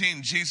chapter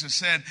 18, Jesus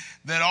said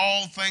that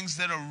all things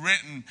that are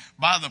written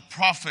by the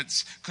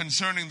prophets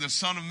concerning the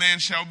Son of Man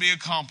shall be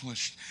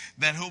accomplished.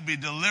 That he'll be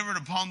delivered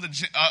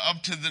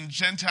up to the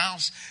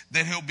Gentiles,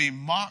 that he'll be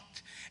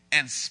mocked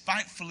and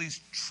spitefully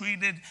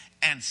treated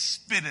and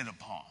spitted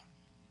upon.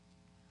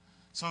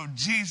 So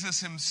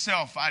Jesus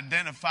himself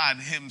identified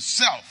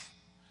himself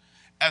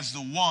as the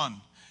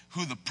one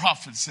who the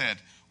prophet said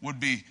would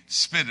be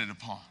spitted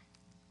upon.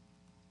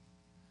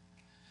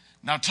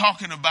 Now,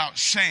 talking about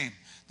shame,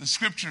 the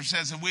scripture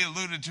says, and we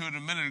alluded to it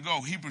a minute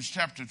ago, Hebrews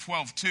chapter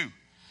 12, 2,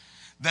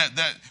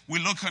 that we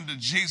look unto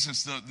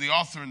Jesus, the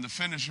author and the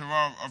finisher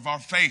of our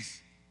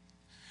faith,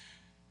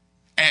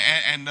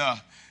 and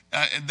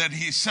that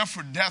he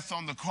suffered death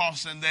on the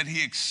cross and that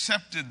he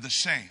accepted the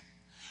shame.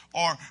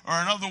 Or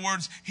in other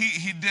words,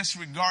 he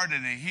disregarded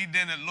it. He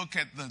didn't look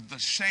at the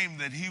shame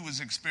that he was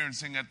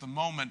experiencing at the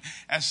moment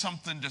as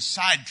something to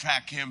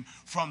sidetrack him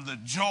from the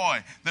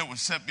joy that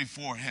was set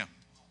before him.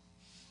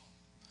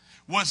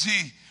 Was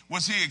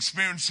he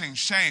experiencing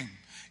shame?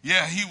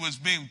 Yeah, he was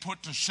being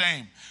put to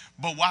shame.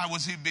 But why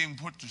was he being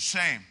put to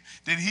shame?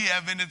 Did he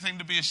have anything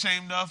to be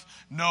ashamed of?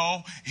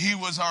 No, he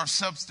was our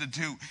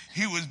substitute.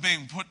 He was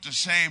being put to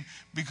shame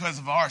because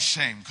of our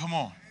shame. Come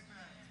on.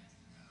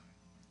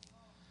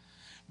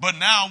 But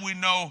now we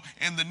know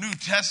in the New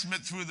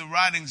Testament through the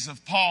writings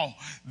of Paul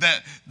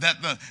that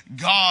the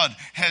God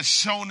has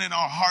shown in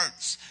our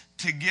hearts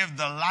to give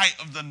the light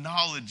of the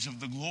knowledge of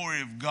the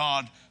glory of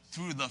God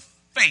through the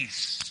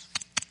face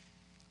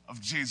of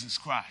Jesus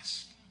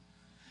Christ.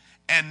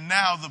 And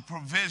now the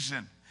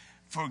provision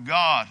for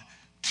God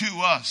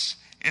to us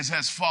is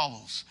as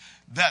follows: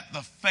 that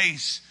the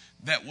face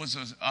that was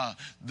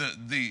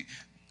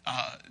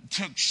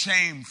took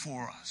shame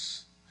for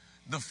us,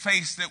 the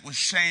face that was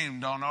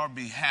shamed on our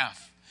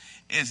behalf,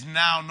 is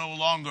now no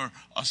longer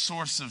a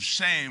source of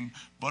shame,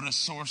 but a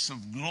source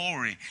of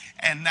glory.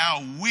 And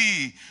now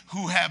we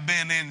who have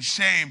been in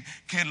shame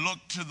can look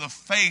to the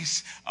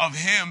face of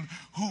him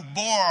who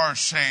bore our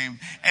shame.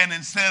 And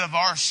instead of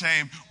our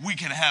shame, we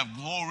can have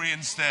glory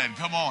instead.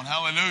 Come on,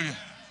 hallelujah.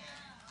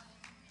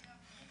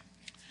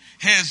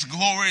 His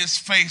glorious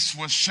face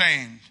was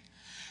shamed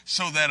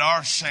so that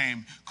our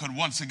shame could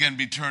once again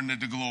be turned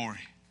into glory.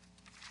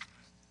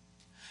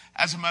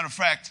 As a matter of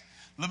fact,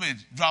 let me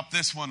drop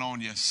this one on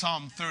you.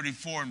 Psalm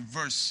 34 and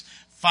verse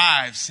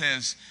 5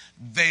 says,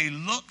 they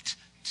looked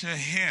to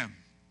him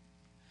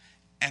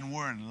and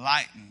were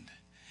enlightened,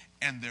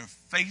 and their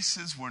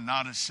faces were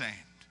not ashamed.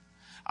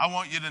 I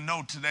want you to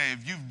know today,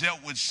 if you've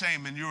dealt with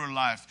shame in your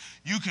life,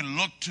 you can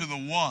look to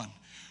the one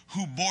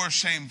who bore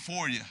shame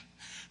for you,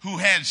 who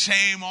had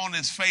shame on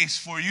his face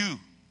for you.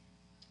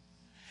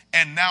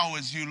 And now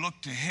as you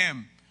look to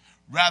him,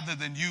 rather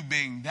than you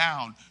being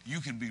down, you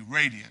can be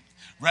radiant.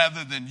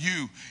 Rather than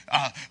you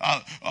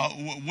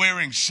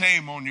wearing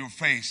shame on your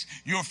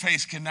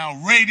face can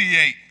now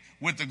radiate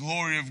with the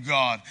glory of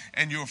God,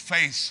 and your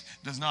face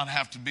does not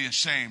have to be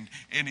ashamed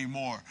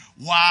anymore.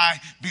 Why?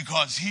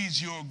 Because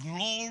he's your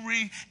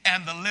glory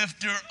and the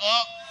lifter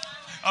up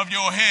of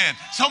your head.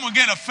 Someone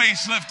get a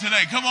facelift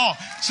today. Come on.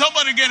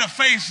 Somebody get a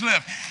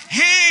facelift.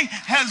 He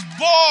has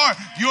bore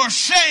your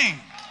shame.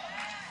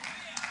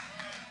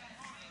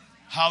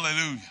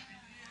 Hallelujah.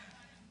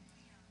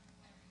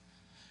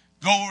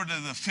 Go over to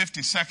the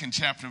 52nd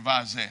chapter of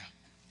Isaiah.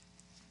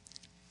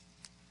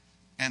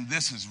 And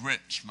this is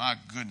rich. My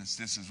goodness,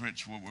 this is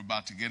rich what we're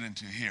about to get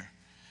into here.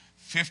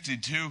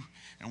 52,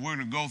 and we're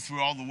going to go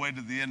through all the way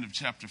to the end of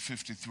chapter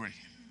 53.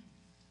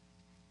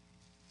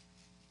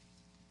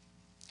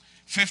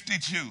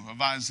 52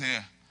 of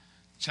Isaiah,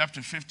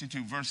 chapter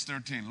 52, verse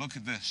 13. Look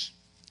at this.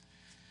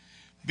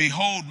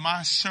 Behold,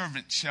 my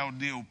servant shall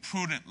deal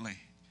prudently.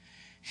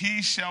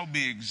 He shall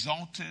be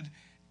exalted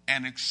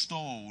and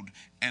extolled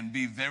and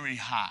be very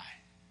high.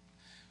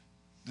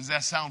 Does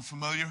that sound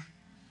familiar?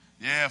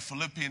 Yeah,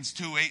 Philippians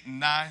 2, 8 and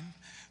 9.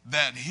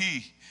 That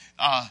he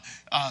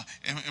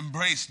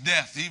embraced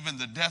death, even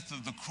the death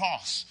of the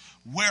cross.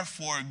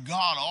 Wherefore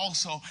God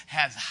also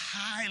has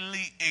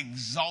highly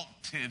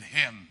exalted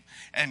him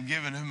and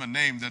given him a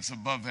name that's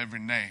above every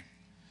name.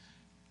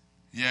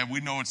 Yeah,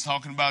 we know it's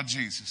talking about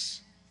Jesus.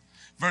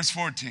 Verse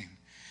 14.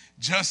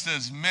 Just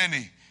as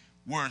many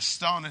were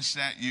astonished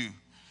at you,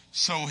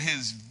 so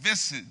his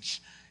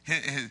visage,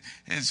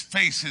 his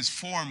face, his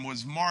form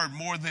was marred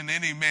more than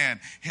any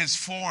man, his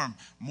form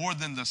more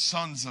than the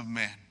sons of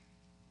men.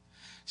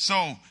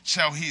 So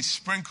shall he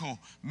sprinkle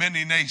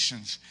many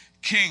nations.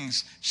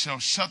 Kings shall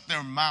shut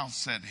their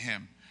mouths at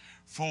him.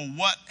 For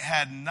what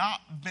had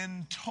not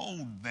been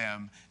told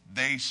them,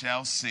 they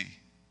shall see.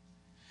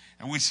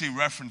 And we see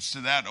reference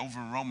to that over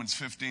in Romans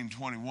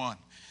 15:21.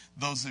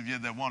 Those of you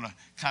that want to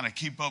kind of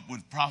keep up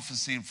with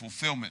prophecy and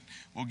fulfillment,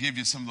 we'll give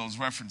you some of those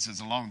references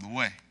along the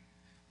way.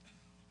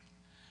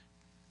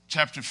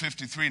 Chapter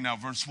 53 now,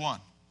 verse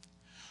 1.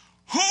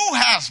 Who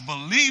has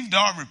believed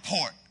our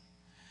report?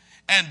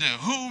 And to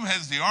whom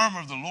has the arm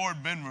of the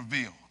Lord been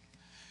revealed?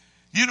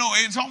 You know,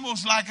 it's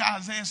almost like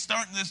Isaiah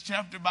starting this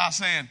chapter by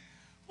saying,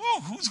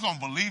 whoa, who's going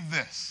to believe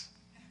this?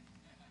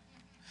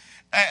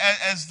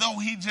 As though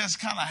he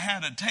just kind of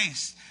had a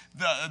taste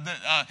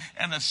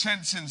and a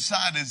sense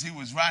inside as he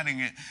was writing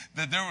it,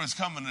 that there was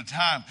coming a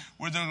time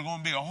where there was going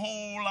to be a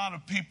whole lot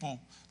of people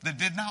that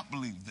did not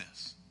believe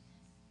this.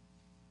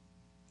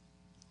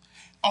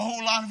 A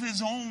whole lot of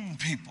his own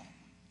people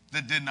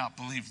that did not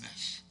believe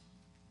this.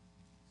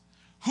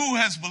 Who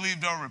has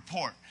believed our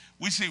report?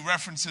 We see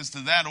references to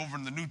that over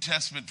in the New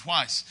Testament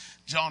twice.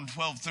 John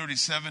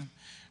 12:37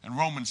 and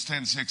Romans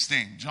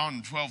 10:16.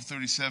 John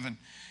 12:37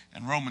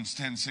 and Romans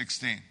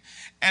 10:16.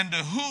 And to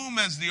whom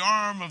has the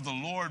arm of the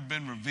Lord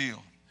been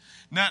revealed?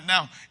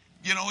 Now,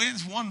 you know,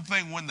 it's one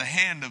thing when the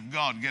hand of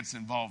God gets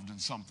involved in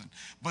something.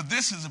 But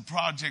this is a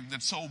project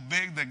that's so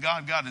big that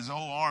God got his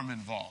whole arm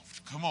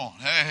involved. Come on.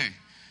 Hey,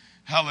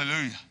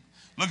 hallelujah.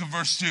 Look at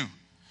verse 2.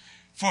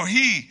 For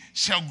he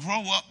shall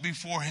grow up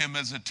before him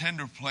as a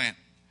tender plant,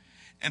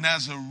 and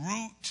as a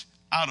root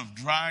out of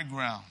dry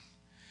ground.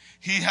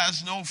 He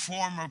has no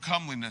form or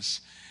comeliness,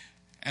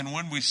 and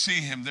when we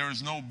see him, there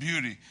is no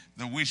beauty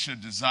that we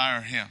should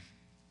desire him.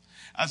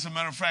 As a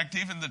matter of fact,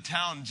 even the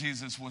town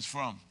Jesus was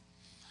from.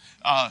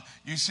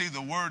 You see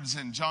the words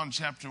in John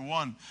chapter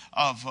 1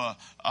 of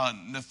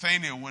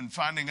Nathanael when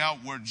finding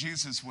out where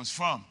Jesus was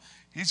from.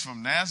 He's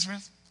from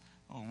Nazareth.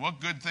 Oh, what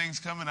good things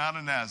coming out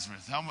of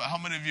Nazareth. How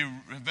many of you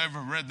have ever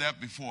read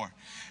that before?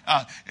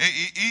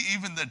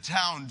 Even the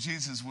town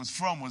Jesus was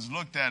from was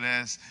looked at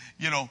as,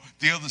 you know,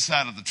 the other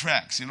side of the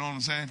tracks. You know what I'm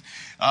saying?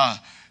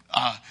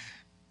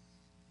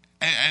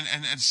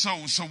 And so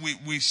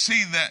we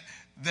see that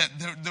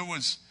there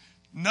was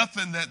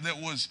nothing that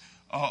was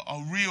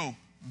a real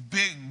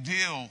big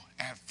deal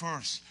at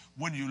first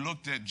when you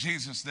looked at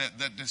Jesus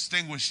that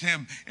distinguished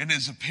him in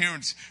his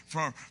appearance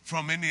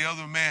from any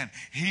other man.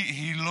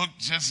 He looked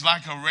just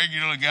like a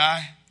regular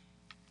guy.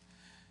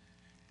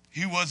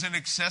 He wasn't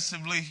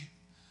excessively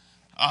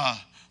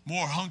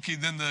more hunky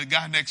than the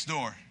guy next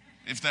door,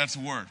 if that's a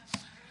word.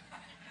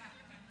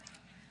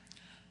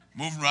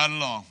 Moving right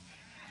along.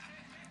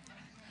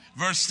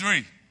 Verse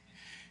 3.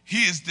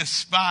 He is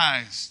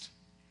despised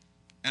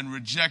and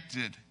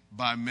rejected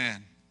by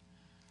men,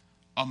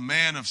 a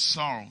man of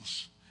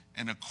sorrows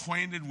and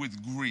acquainted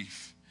with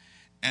grief,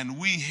 and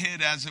we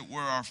hid as it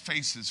were our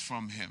faces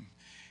from him.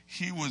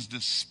 He was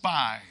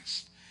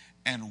despised,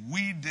 and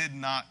we did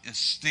not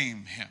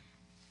esteem him.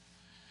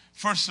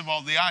 First of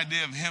all, the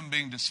idea of him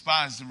being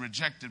despised and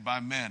rejected by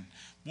men.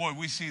 Boy,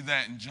 we see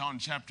that in John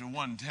chapter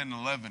 1, 10,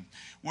 11,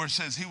 where it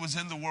says he was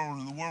in the world,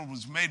 and the world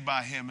was made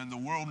by him, and the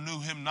world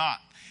knew him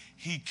not.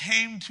 He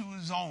came to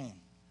his own,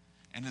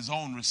 and his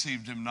own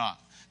received him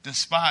not.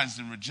 Despised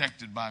and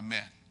rejected by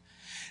men.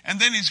 And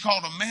then he's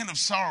called a man of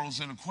sorrows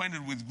and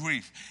acquainted with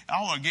grief.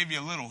 I want to give you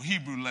a little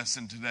Hebrew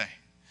lesson today.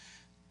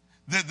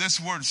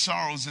 This word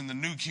sorrows in the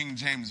New King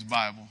James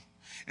Bible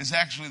is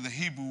actually the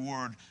Hebrew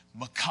word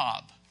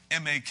makob,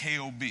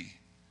 M-A-K-O-B.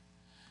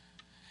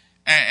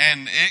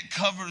 And it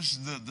covers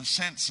the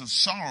sense of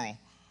sorrow,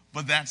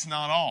 but that's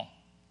not all.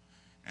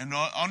 And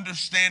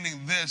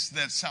understanding this,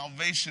 that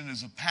salvation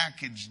is a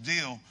package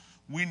deal,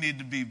 we need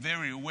to be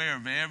very aware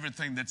of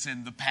everything that's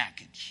in the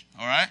package.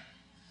 All right?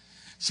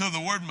 So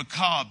the word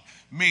macabre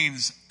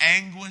means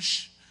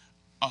anguish,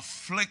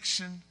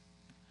 affliction,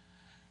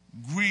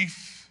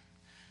 grief,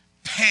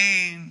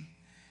 pain,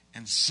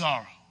 and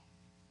sorrow.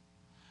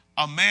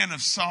 A man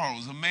of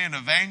sorrows, a man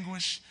of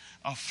anguish,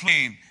 of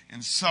pain,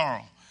 and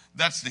sorrow.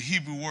 That's the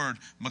Hebrew word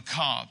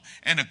makab.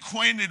 And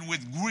acquainted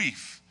with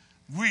grief.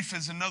 Grief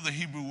is another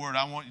Hebrew word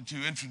I want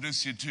to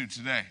introduce you to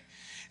today.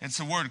 It's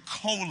the word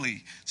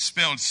choli,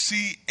 spelled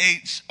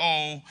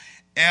C-H-O-L-I-Y.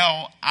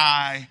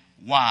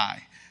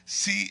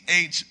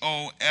 C-H-O-L-I-Y.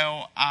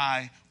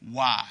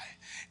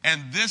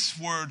 And this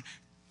word,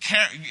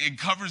 it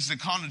covers the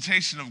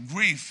connotation of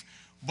grief,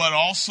 but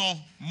also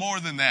more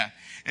than that.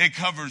 It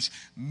covers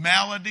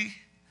malady,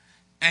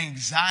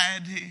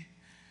 anxiety,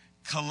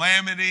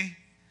 calamity,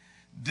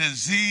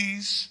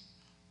 disease,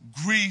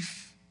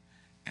 grief,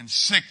 and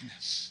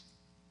sickness.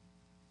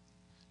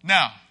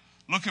 Now,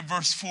 look at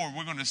verse 4.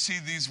 We're going to see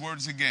these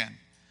words again.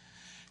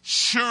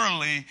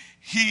 Surely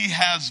he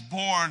has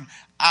borne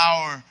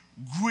our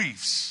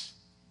griefs.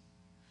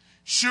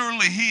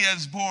 Surely he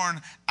has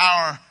borne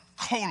our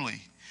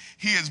choli.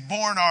 He has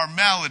borne our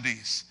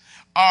maladies,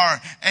 our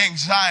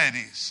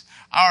anxieties,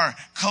 our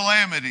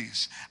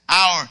calamities,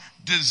 our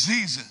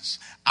diseases,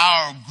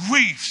 our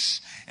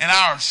griefs, and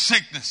our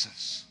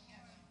sicknesses.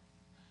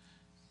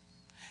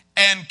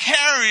 And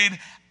carried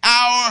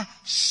our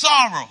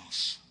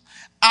sorrows,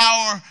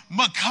 our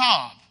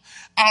macabre,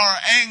 our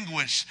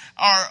anguish,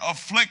 our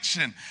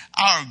affliction,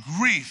 our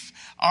grief,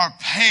 our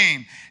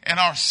pain, and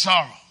our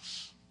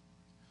sorrows.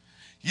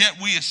 Yet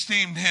we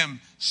esteemed him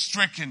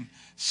stricken,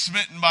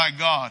 smitten by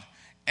God,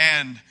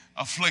 and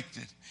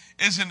afflicted.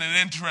 Isn't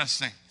it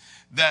interesting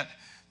that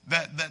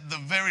the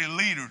very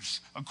leaders,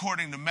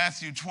 according to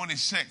Matthew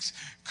 26,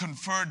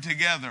 conferred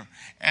together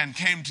and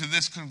came to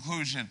this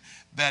conclusion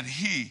that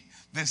he,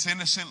 this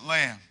innocent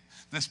lamb,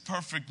 this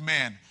perfect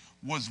man,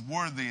 was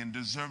worthy and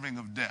deserving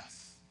of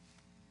death.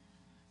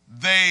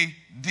 They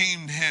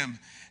deemed him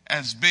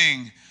as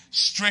being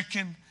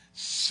stricken,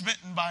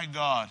 smitten by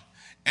God,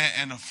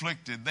 and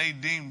afflicted. They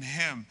deemed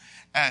him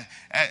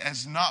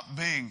as not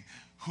being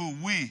who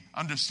we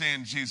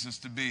understand Jesus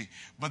to be,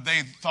 but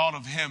they thought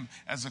of him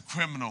as a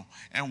criminal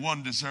and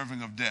one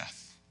deserving of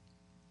death.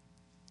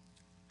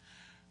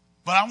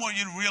 But I want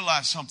you to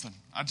realize something.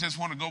 I just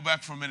want to go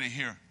back for a minute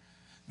here.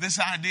 This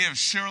idea of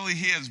surely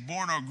he has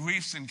borne our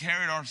griefs and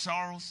carried our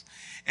sorrows.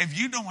 If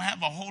you don't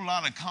have a whole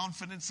lot of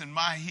confidence in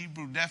my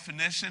Hebrew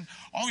definition,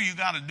 all you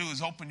got to do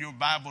is open your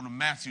Bible to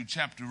Matthew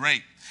chapter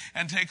 8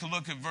 and take a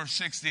look at verse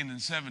 16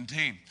 and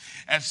 17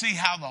 and see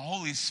how the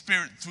Holy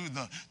Spirit, through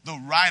the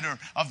writer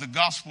of the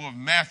Gospel of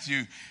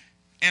Matthew,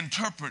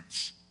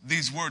 interprets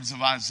these words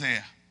of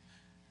Isaiah.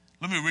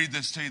 Let me read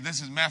this to you.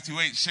 This is Matthew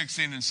 8,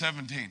 16 and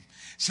 17. It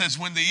says,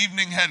 when the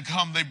evening had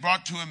come, they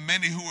brought to him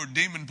many who were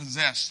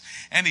demon-possessed.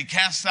 And he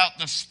cast out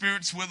the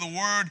spirits with a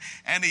word,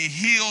 and he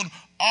healed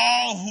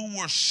all who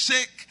were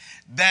sick,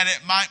 that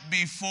it might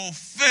be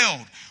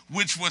fulfilled,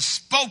 which was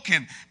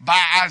spoken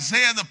by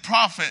Isaiah the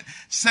prophet,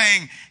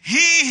 saying,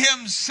 he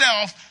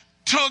himself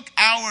took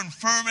our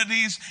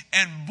infirmities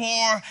and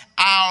bore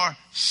our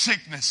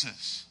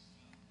sicknesses.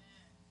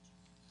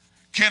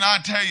 Can I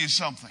tell you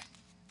something?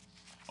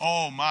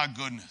 Oh my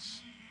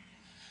goodness.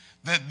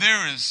 That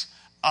there is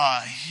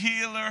a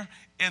healer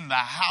in the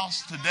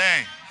house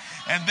today.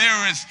 And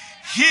there is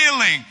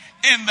healing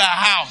in the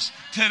house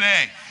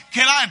today.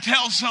 Can I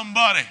tell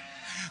somebody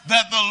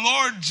that the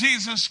Lord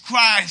Jesus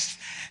Christ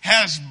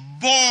has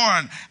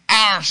borne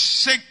our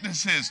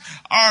sicknesses,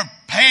 our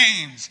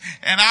pains,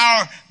 and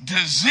our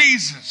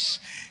diseases.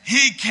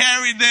 He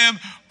carried them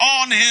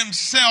on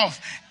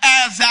himself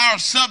as our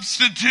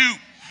substitute.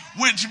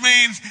 Which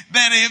means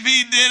that if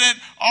he did it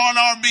on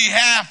our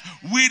behalf,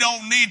 we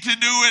don't need to do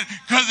it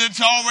because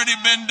it's already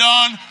been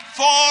done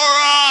for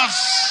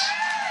us.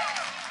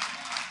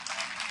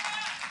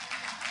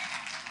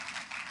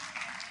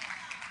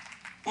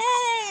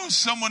 Woo,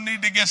 someone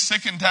need to get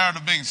sick and tired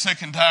of being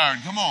sick and tired.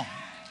 Come on.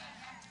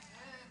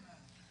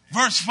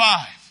 Verse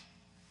 5.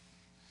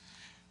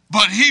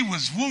 But he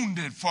was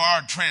wounded for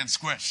our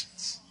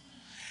transgressions.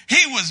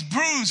 He was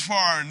bruised for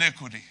our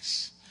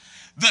iniquities.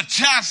 The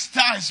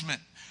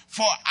chastisement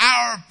for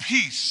our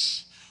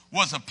peace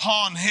was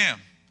upon him,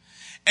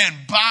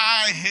 and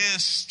by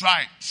his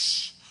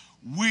stripes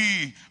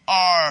we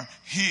are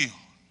healed.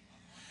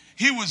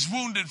 He was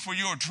wounded for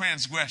your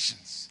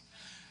transgressions.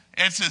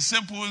 It's as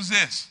simple as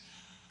this.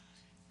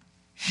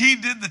 He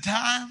did the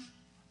time,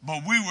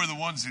 but we were the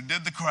ones who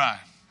did the crime.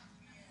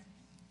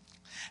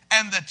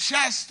 And the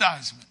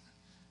chastisement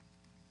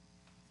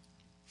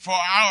for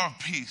our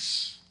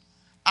peace,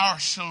 our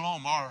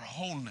shalom, our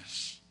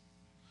wholeness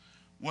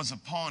was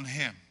upon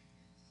him.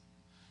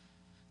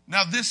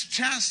 Now, this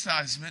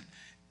chastisement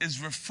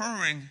is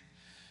referring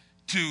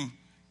to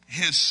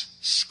his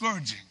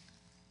scourging.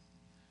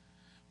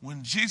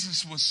 When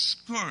Jesus was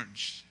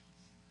scourged,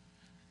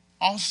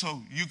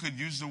 also you could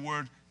use the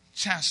word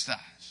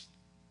chastised.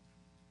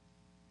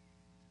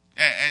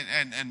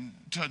 And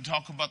to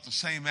talk about the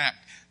same act.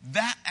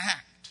 That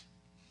act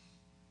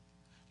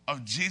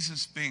of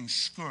Jesus being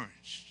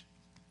scourged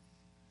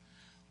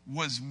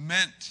was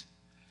meant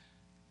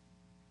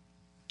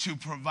to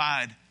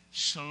provide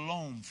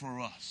shalom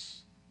for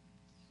us.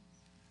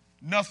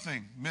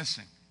 Nothing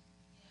missing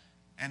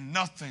and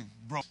nothing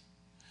broken.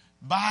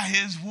 By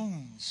his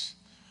wounds,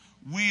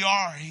 we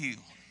are healed.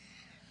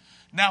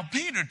 Now,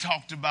 Peter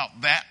talked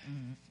about that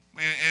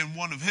in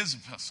one of his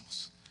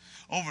epistles,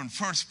 over in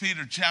 1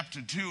 Peter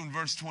chapter 2 and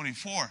verse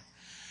 24.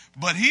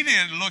 But he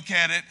didn't look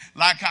at it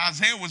like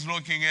Isaiah was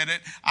looking at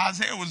it.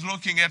 Isaiah was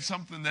looking at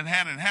something that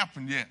hadn't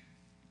happened yet.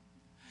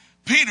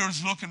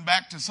 Peter's looking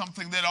back to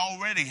something that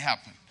already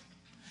happened.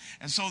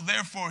 And so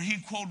therefore he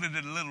quoted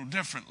it a little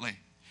differently.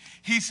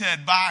 He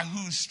said, by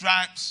whose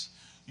stripes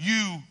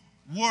you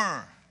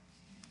were.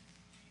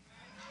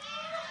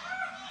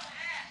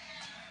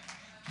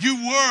 You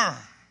were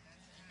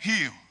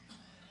healed.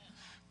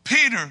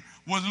 Peter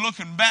was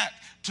looking back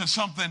to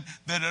something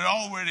that had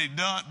already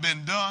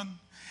been done.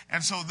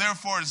 And so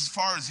therefore, as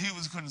far as he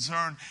was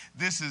concerned,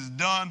 this is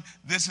done.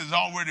 This is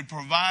already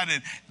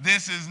provided.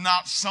 This is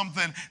not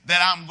something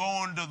that I'm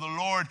going to the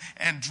Lord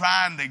and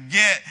trying to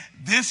get.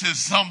 This is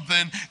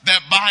something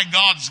that by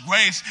God's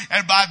grace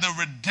and by the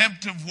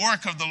redemptive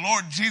work of the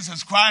Lord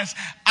Jesus Christ,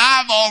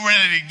 I've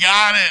already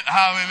got it.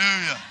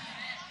 Hallelujah.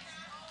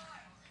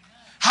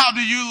 How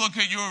do you look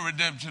at your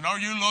redemption? Are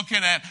you looking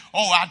at,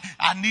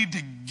 I need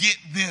to get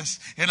this,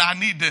 and I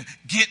need to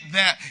get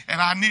that,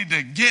 and I need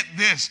to get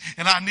this,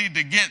 and I need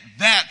to get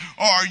that?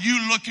 Or are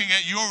you looking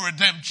at your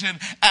redemption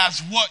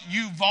as what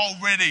you've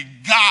already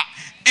got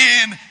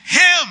in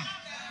Him?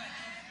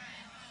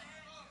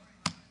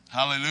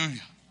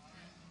 Hallelujah.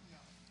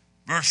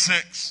 Verse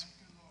 6.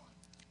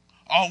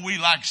 All we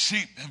like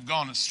sheep have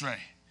gone astray.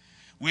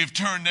 We have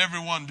turned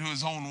everyone to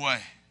his own way.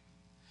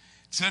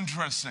 It's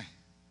interesting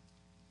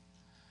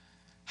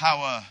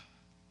how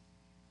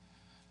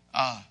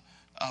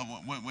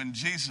when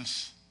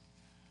Jesus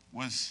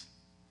was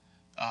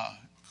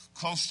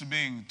close to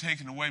being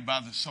taken away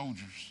by the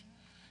soldiers,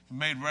 he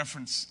made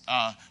reference,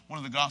 one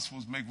of the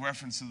Gospels make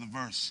reference to the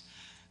verse,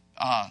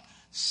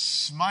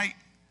 smite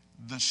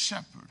the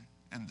shepherd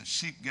and the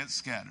sheep get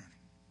scattered.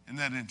 Isn't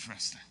that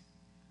interesting?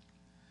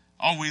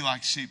 All we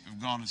like sheep have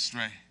gone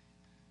astray.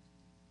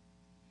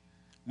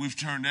 We've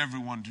turned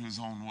everyone to his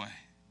own way.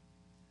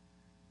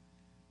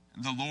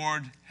 The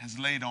Lord has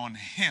laid on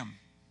him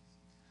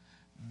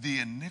the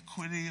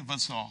iniquity of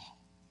us all.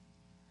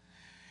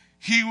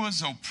 He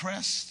was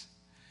oppressed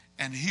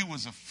and he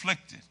was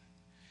afflicted,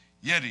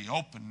 yet he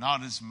opened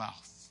not his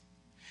mouth.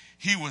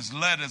 He was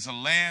led as a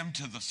lamb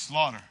to the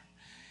slaughter,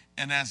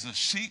 and as a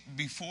sheep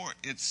before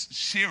its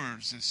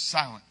shearers is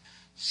silent,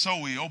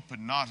 so he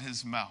opened not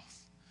his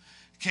mouth.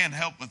 Can't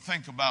help but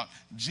think about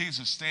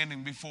Jesus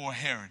standing before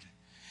Herod,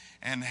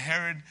 and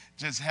Herod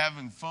just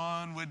having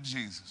fun with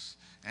Jesus.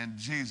 And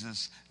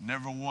Jesus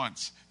never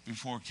once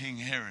before King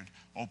Herod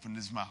opened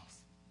his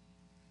mouth.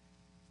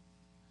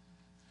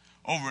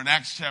 Over in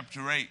Acts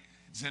chapter 8,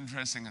 it's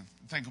interesting to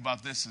think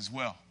about this as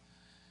well.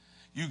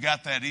 You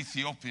got that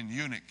Ethiopian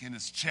eunuch in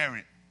his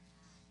chariot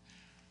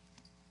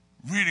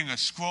reading a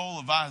scroll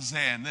of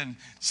Isaiah, and then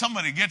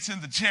somebody gets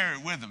in the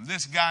chariot with him.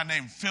 This guy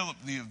named Philip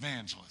the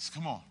evangelist.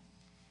 Come on.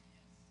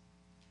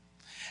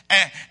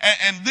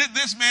 And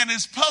this man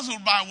is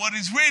puzzled by what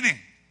he's reading.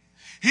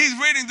 He's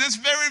reading this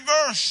very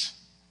verse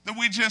that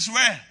we just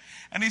read.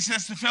 And he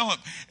says to Philip,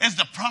 is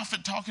the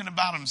prophet talking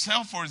about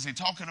himself or is he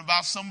talking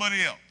about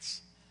somebody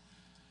else?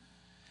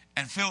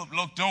 And Philip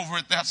looked over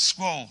at that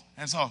scroll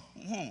and saw,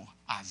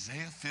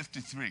 Isaiah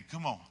 53,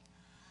 come on.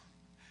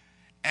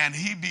 And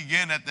he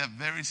began at that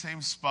very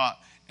same spot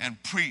and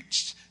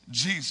preached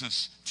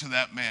Jesus to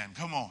that man.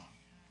 Come on.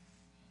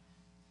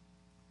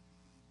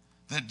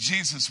 That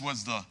Jesus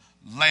was the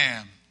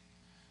lamb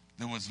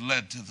that was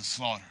led to the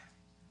slaughter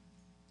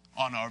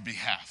on our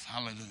behalf.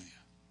 Hallelujah.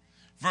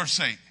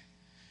 Verse 8,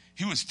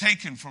 he was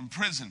taken from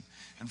prison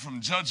and from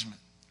judgment.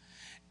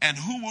 And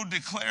who will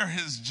declare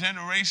his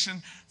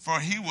generation? For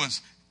he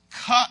was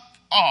cut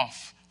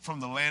off from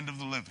the land of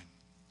the living.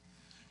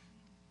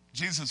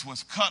 Jesus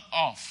was cut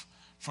off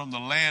from the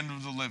land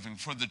of the living.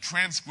 For the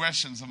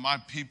transgressions of my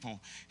people,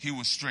 he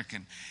was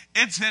stricken.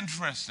 It's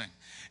interesting.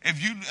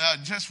 If you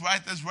just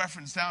write this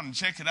reference down and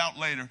check it out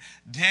later,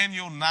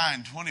 Daniel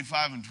 9,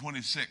 25 and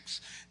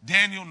 26.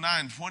 Daniel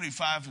 9,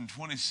 25 and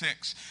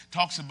 26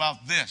 talks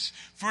about this.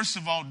 First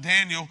of all,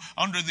 Daniel,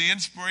 under the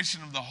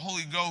inspiration of the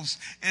Holy Ghost,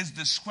 is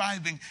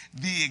describing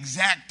the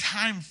exact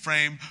time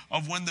frame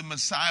of when the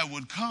Messiah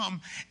would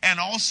come, and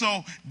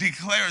also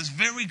declares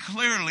very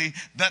clearly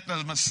that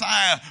the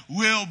Messiah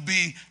will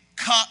be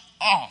cut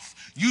off.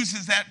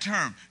 Uses that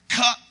term,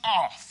 cut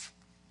off.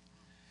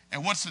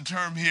 And what's the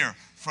term here?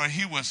 For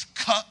he was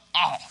cut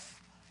off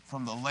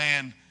from the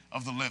land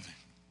of the living.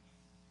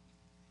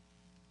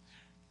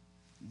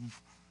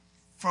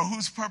 For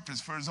whose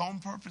purpose? For his own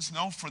purpose?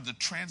 No, for the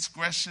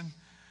transgression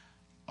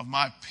of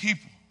my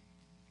people,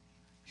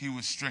 he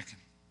was stricken.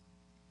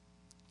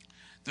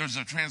 There's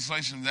a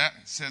translation that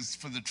says,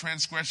 for the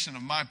transgression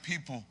of my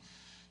people,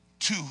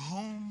 to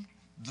whom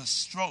the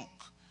stroke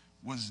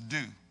was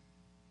due.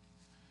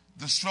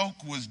 The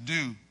stroke was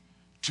due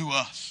to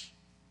us,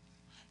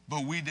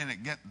 but we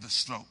didn't get the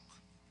stroke.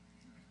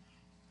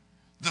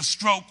 The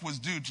stroke was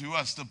due to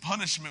us. The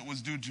punishment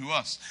was due to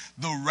us.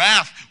 The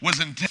wrath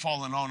wasn't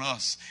fallen on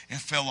us. It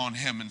fell on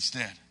him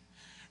instead.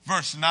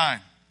 Verse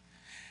 9.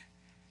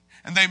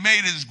 And they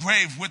made his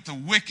grave with the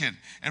wicked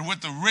and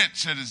with the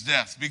rich at his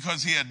death,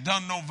 because he had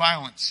done no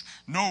violence,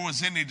 nor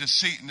was any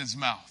deceit in his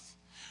mouth.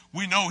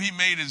 We know he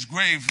made his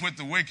grave with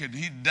the wicked.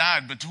 He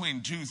died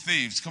between two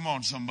thieves. Come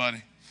on,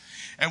 somebody.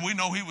 And we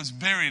know he was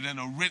buried in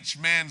a rich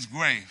man's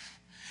grave,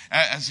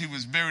 as he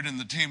was buried in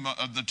the tomb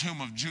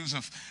of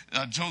Joseph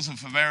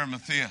of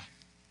Arimathea.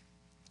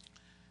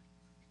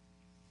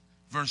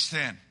 Verse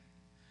 10.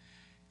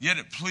 Yet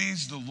it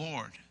pleased the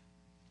Lord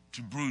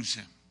to bruise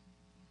him.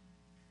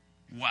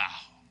 Wow.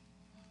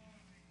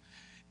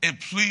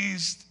 It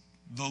pleased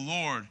the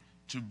Lord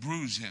to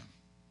bruise him.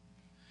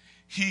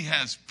 He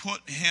has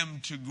put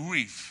him to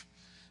grief.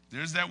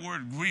 There's that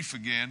word grief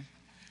again,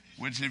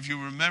 which, if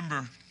you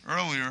remember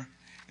earlier,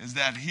 is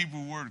that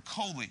Hebrew word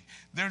koli.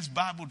 There's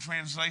Bible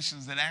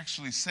translations that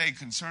actually say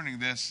concerning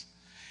this,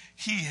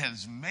 he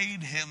has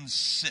made him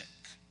sick.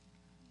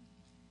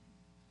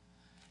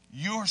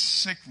 Your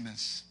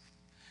sickness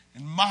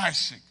and my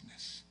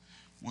sickness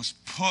was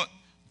put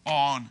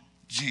on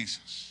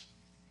Jesus.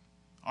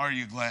 Are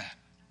you glad?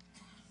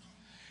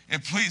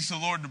 It pleased the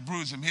Lord to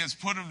bruise him. He has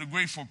put him to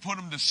grief, or put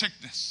him to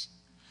sickness.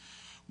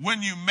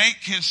 When you make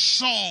his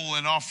soul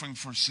an offering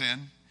for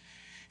sin,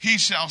 he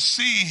shall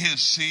see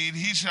his seed,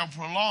 he shall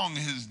prolong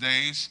his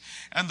days,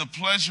 and the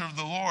pleasure of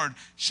the Lord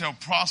shall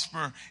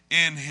prosper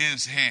in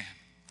his hand.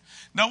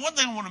 Now, one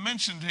thing I want to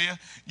mention to you,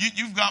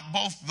 you've got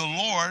both the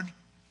Lord,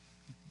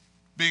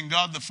 being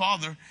God the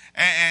Father,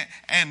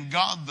 and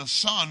God the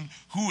Son,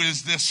 who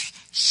is this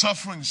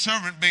suffering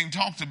servant being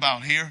talked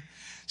about here.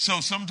 So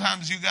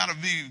sometimes you got to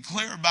be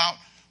clear about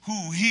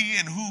who he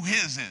and who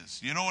his is.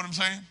 You know what I'm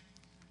saying?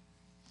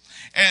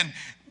 And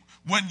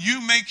when you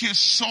make his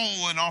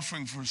soul an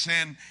offering for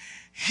sin,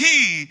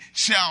 he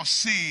shall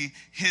see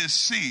his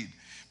seed.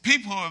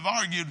 People have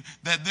argued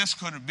that this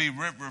could be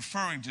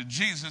referring to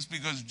Jesus,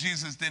 because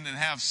Jesus didn't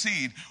have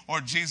seed,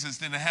 or Jesus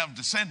didn't have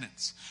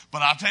descendants.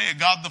 But I'll tell you,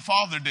 God the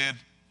Father did.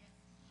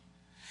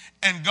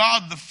 And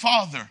God the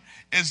Father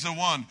is the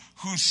one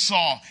who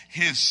saw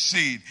his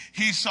seed.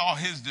 He saw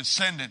his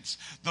descendants.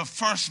 The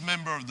first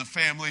member of the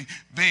family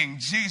being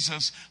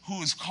Jesus,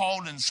 who is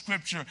called in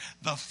Scripture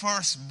the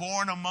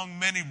firstborn among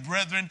many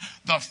brethren,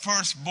 the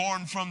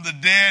firstborn from the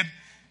dead.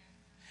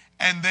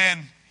 And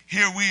then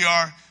here we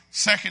are,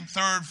 second,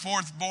 third,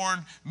 fourth born,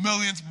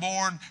 millionth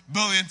born,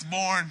 billionth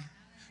born,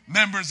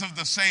 members of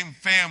the same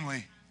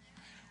family,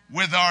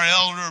 with our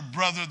elder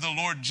brother, the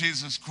Lord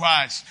Jesus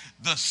Christ,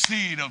 the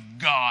seed of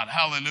God.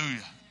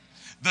 Hallelujah.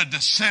 The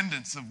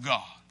descendants of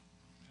God.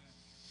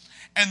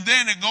 And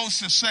then it goes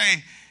to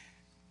say,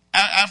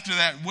 after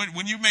that,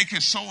 when you make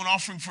his soul an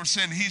offering for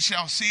sin, he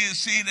shall see his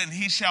seed, and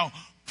he shall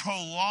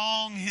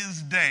prolong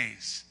his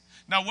days.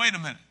 Now, wait a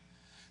minute.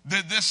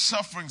 This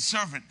suffering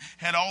servant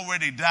had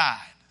already died,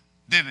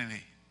 didn't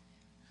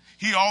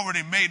he? He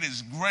already made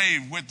his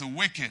grave with the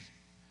wicked.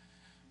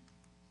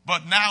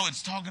 But now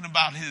it's talking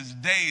about his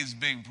days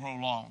being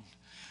prolonged.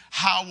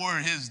 How were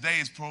his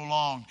days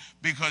prolonged?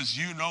 Because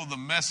you know the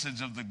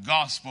message of the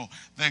gospel,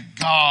 that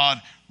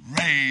God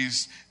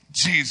raised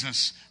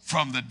Jesus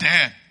from the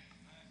dead.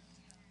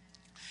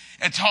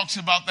 It talks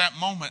about that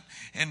moment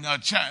in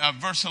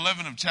verse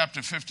 11 of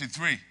chapter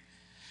 53,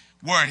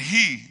 where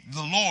he,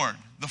 the Lord,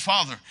 the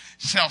Father,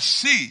 shall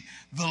see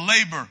the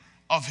labor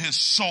of his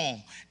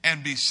soul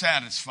and be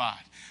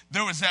satisfied.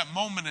 There was that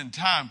moment in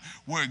time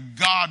where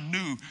God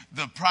knew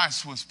the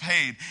price was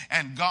paid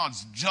and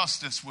God's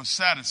justice was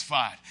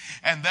satisfied.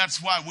 And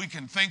that's why we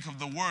can think of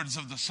the words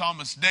of the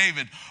psalmist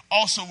David,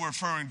 also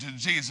referring to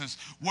Jesus,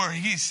 where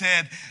he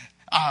said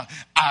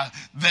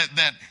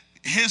that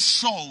his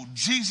soul,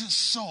 Jesus'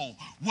 soul,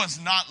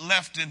 was not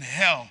left in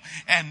hell,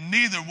 and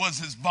neither was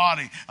his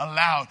body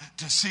allowed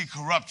to see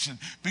corruption,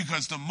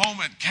 because the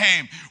moment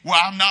came where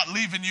I'm not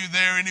leaving you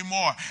there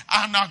anymore.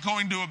 I'm not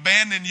going to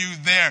abandon you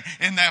there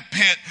in that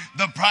pit.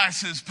 The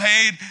price is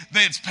paid.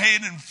 It's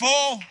paid in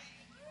full.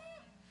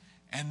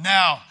 And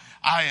now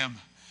I am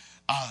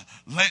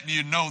letting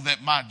you know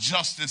that my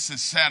justice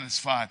is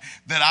satisfied,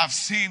 that I've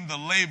seen the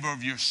labor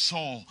of your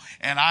soul,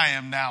 and I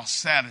am now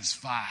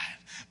satisfied.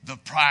 The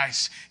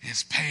price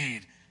is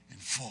paid in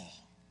full.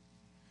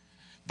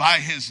 By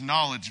his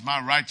knowledge,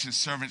 my righteous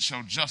servant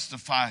shall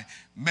justify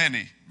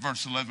many.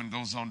 Verse 11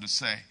 goes on to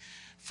say,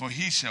 for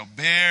he shall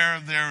bear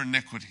their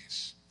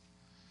iniquities.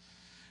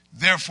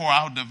 Therefore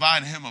I'll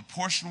divide him a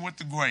portion with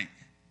the great,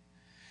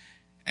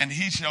 and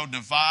he shall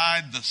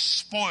divide the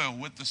spoil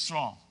with the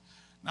strong.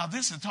 Now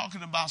this is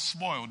talking about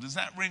spoil. Does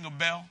that ring a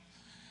bell?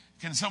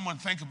 Can someone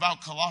think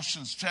about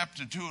Colossians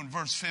chapter 2 and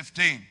verse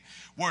 15,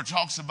 where it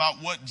talks about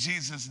what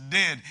Jesus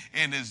did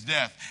in his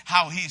death,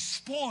 how he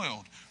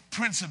spoiled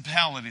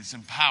principalities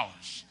and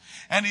powers,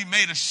 and he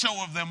made a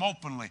show of them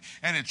openly,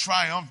 and he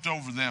triumphed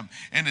over them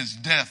in his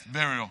death,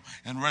 burial,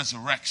 and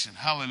resurrection.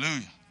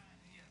 Hallelujah.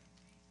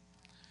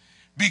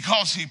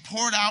 Because he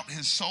poured out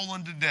his soul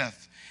unto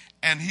death,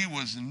 and he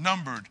was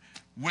numbered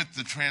with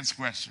the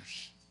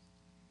transgressors.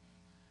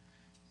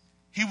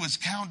 He was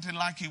counted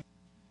like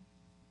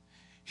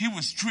he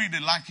was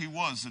treated like he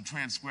was a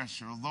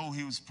transgressor, although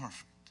he was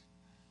perfect.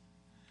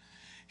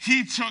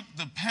 He took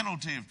the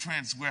penalty of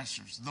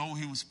transgressors, though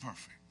he was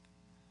perfect.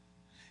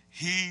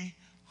 He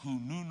who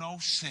knew no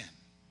sin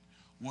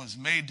was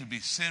made to be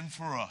sin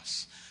for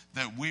us,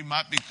 that we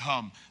might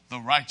become the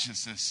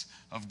righteousness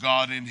of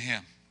God in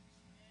him.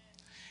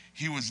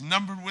 He was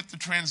numbered with the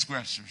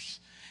transgressors,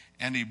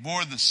 and he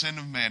bore the sin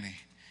of many,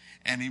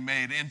 and he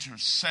made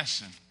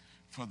intercession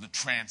for the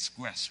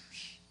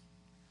transgressors.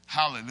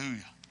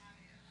 Hallelujah.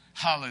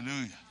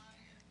 Hallelujah.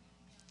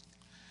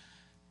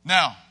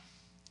 Now,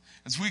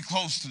 as we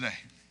close today,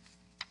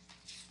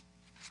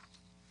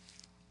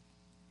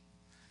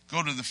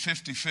 go to the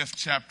 55th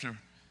chapter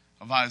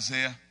of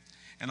Isaiah,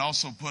 and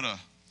also put a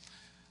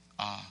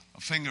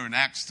finger in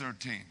Acts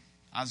 13.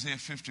 Isaiah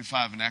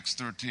 55 and Acts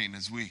 13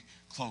 as we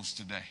close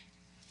today.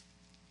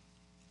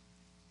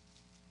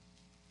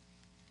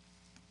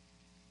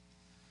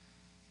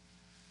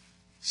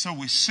 So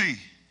we see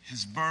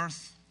his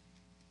birth.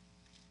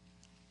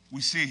 We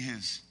see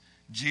his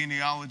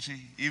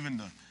genealogy, even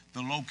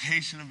the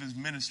location of his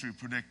ministry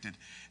predicted,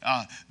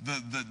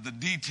 the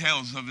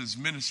details of his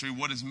ministry,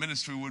 what his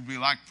ministry would be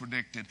like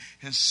predicted,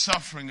 his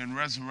suffering and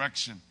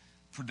resurrection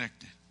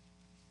predicted.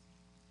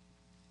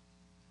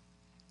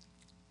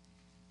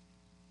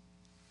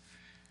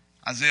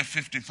 Isaiah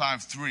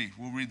 55:3,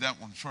 we'll read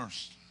that one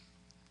first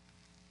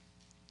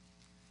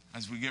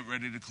as we get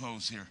ready to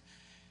close here.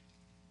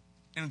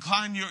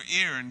 Incline your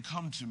ear and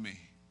come to me.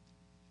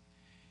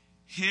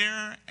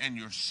 Hear, and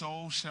your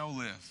soul shall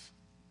live.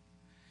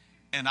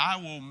 And I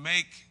will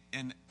make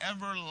an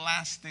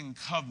everlasting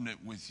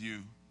covenant with you,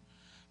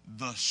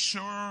 the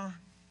sure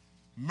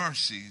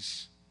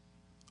mercies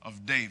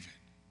of David.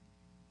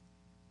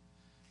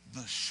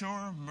 The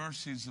sure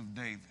mercies of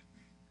David.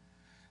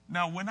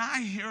 Now, when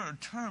I hear a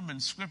term in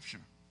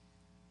Scripture,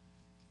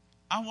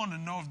 I want to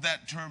know if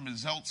that term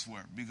is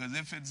elsewhere. Because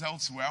if it's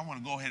elsewhere, I want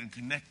to go ahead and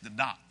connect the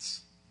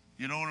dots.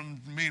 You know what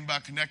I mean by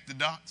connect the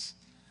dots?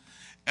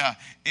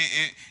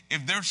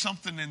 If there's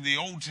something in the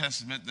Old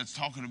Testament that's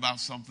talking about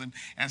something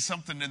and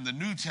something in the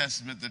New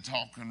Testament that's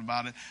talking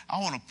about it, I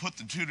want to put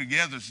the two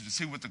together to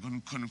see what the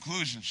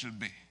conclusion should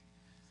be.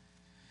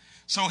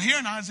 So here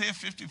in Isaiah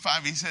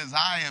 55, he says,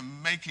 I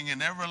am making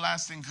an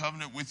everlasting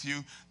covenant with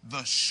you,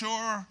 the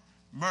sure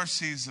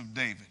mercies of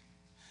David.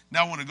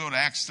 Now I want to go to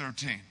Acts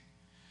 13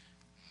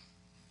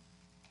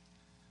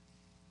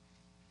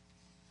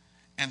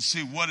 and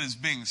see what is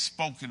being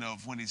spoken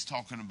of when he's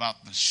talking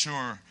about the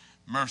sure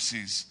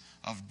mercies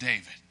of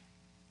David.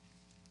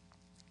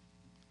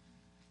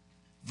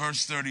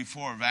 Verse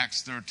 34 of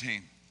Acts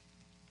 13.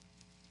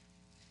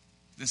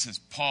 This is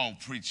Paul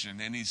preaching,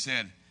 and he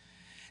said,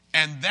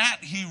 and that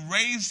he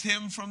raised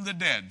him from the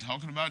dead,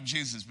 talking about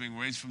Jesus being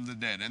raised from the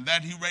dead, and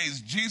that he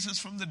raised Jesus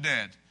from the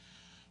dead,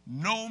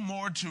 no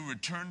more to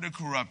return to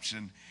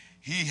corruption.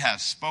 He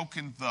has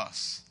spoken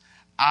thus,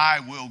 I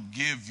will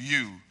give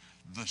you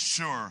the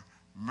sure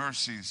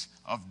mercies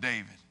of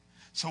David.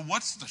 So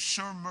what's the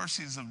sure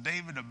mercies of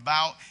David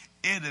about?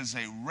 It is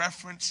a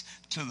reference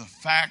to the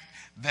fact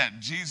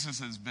that Jesus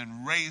has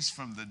been raised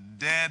from the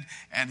dead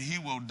and he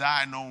will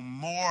die no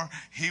more.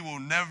 He will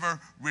never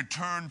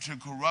return to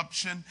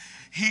corruption.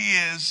 He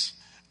is,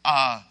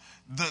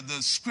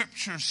 the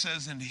scripture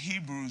says in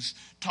Hebrews,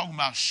 talking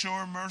about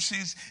sure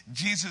mercies,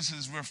 Jesus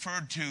is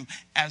referred to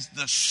as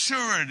the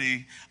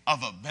surety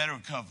of a better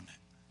covenant.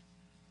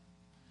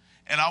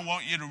 And I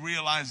want you to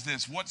realize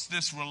this. What's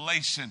this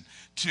relation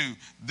to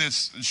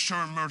this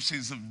sure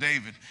mercies of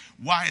David?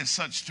 Why is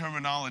such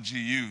terminology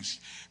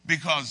used?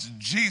 Because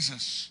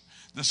Jesus,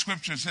 the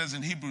scripture says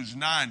in Hebrews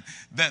 9,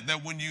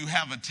 that when you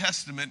have a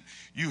testament,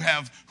 you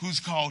have who's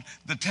called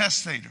the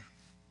testator.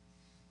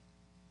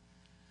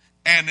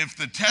 And if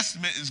the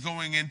testament is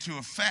going into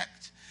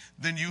effect,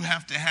 then you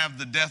have to have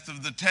the death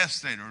of the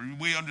testator.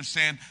 We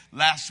understand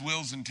last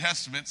wills and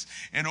testaments.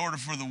 In order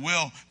for the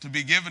will to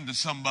be given to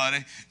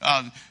somebody,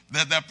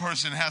 that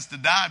person has to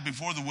die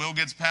before the will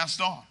gets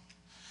passed on.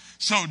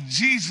 So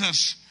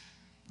Jesus,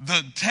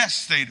 the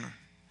testator,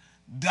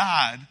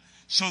 died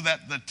so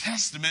that the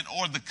testament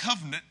or the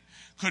covenant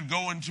could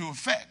go into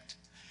effect.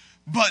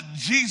 But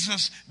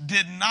Jesus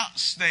did not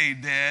stay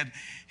dead.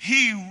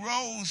 He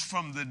rose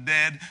from the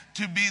dead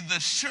to be the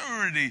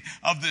surety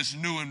of this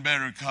new and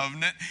better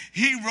covenant.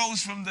 He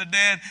rose from the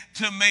dead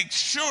to make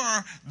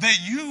sure that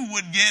you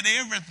would get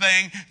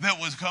everything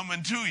that was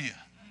coming to you.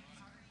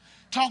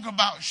 Talk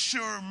about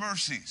sure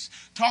mercies.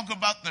 Talk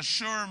about the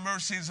sure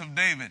mercies of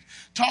David.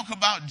 Talk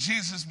about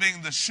Jesus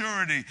being the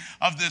surety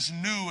of this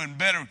new and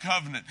better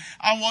covenant.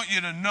 I want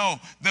you to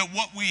know that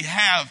what we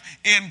have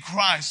in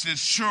Christ is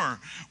sure.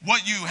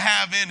 What you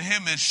have in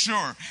him is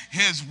sure.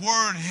 His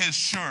word is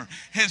sure.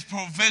 His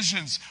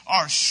provisions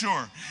are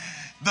sure.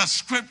 The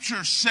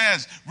scripture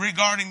says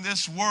regarding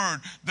this word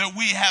that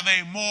we have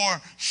a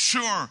more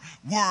sure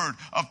word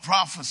of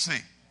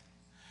prophecy.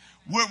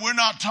 We're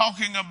not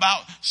talking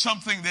about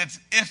something that's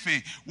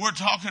iffy. We're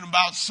talking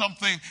about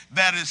something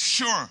that is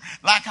sure.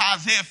 Like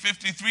Isaiah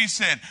 53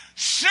 said,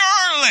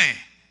 surely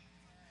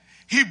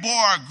he bore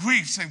our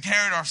griefs and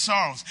carried our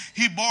sorrows.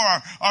 He bore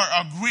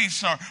our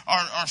griefs,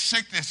 our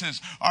sicknesses,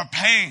 our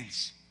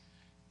pains.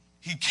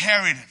 He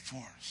carried it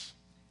for us.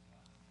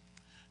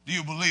 Do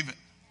you believe it?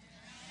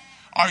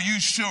 Are you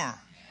sure?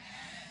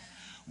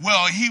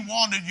 Well, he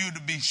wanted you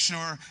to be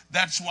sure.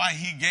 That's why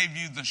he gave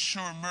you the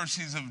sure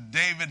mercies of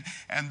David.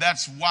 And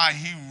that's why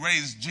he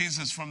raised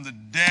Jesus from the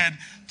dead,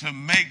 to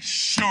make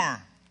sure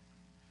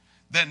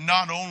that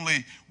not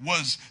only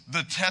was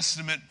the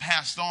testament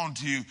passed on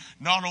to you,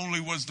 not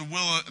only was the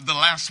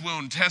last will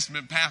and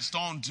testament passed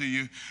on to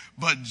you,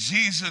 but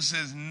Jesus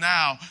is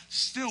now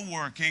still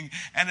working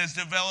and has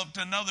developed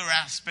another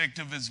aspect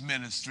of his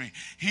ministry.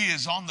 He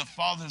is on the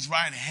Father's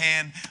right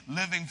hand,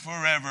 living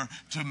forever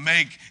to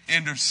make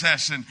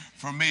intercession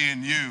for me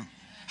and you.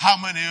 How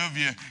many of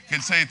you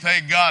can say,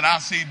 thank God I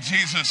see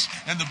Jesus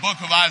in the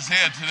book of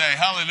Isaiah today?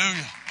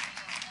 Hallelujah.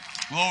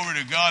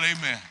 Glory to God.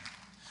 Amen.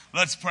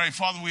 Let's pray.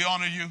 Father, we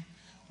honor you.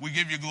 We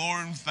give you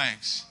glory and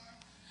thanks.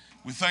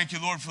 We thank you,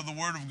 Lord, for the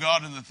word of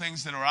God and the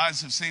things that our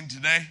eyes have seen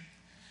today.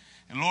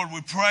 And Lord,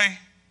 we pray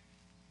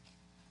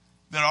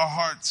that our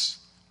hearts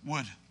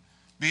would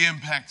be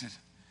impacted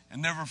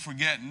and never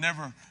forget,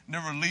 never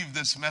leave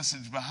this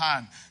message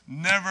behind.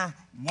 Never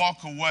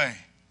walk away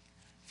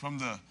from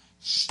the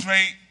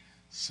straight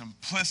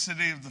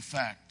simplicity of the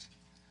fact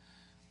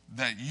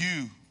that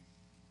you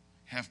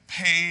have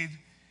paid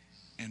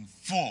in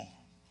full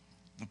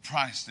the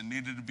price that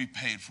needed to be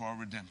paid for our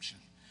redemption.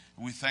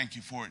 And we thank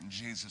you for it in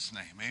Jesus'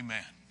 name.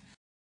 Amen.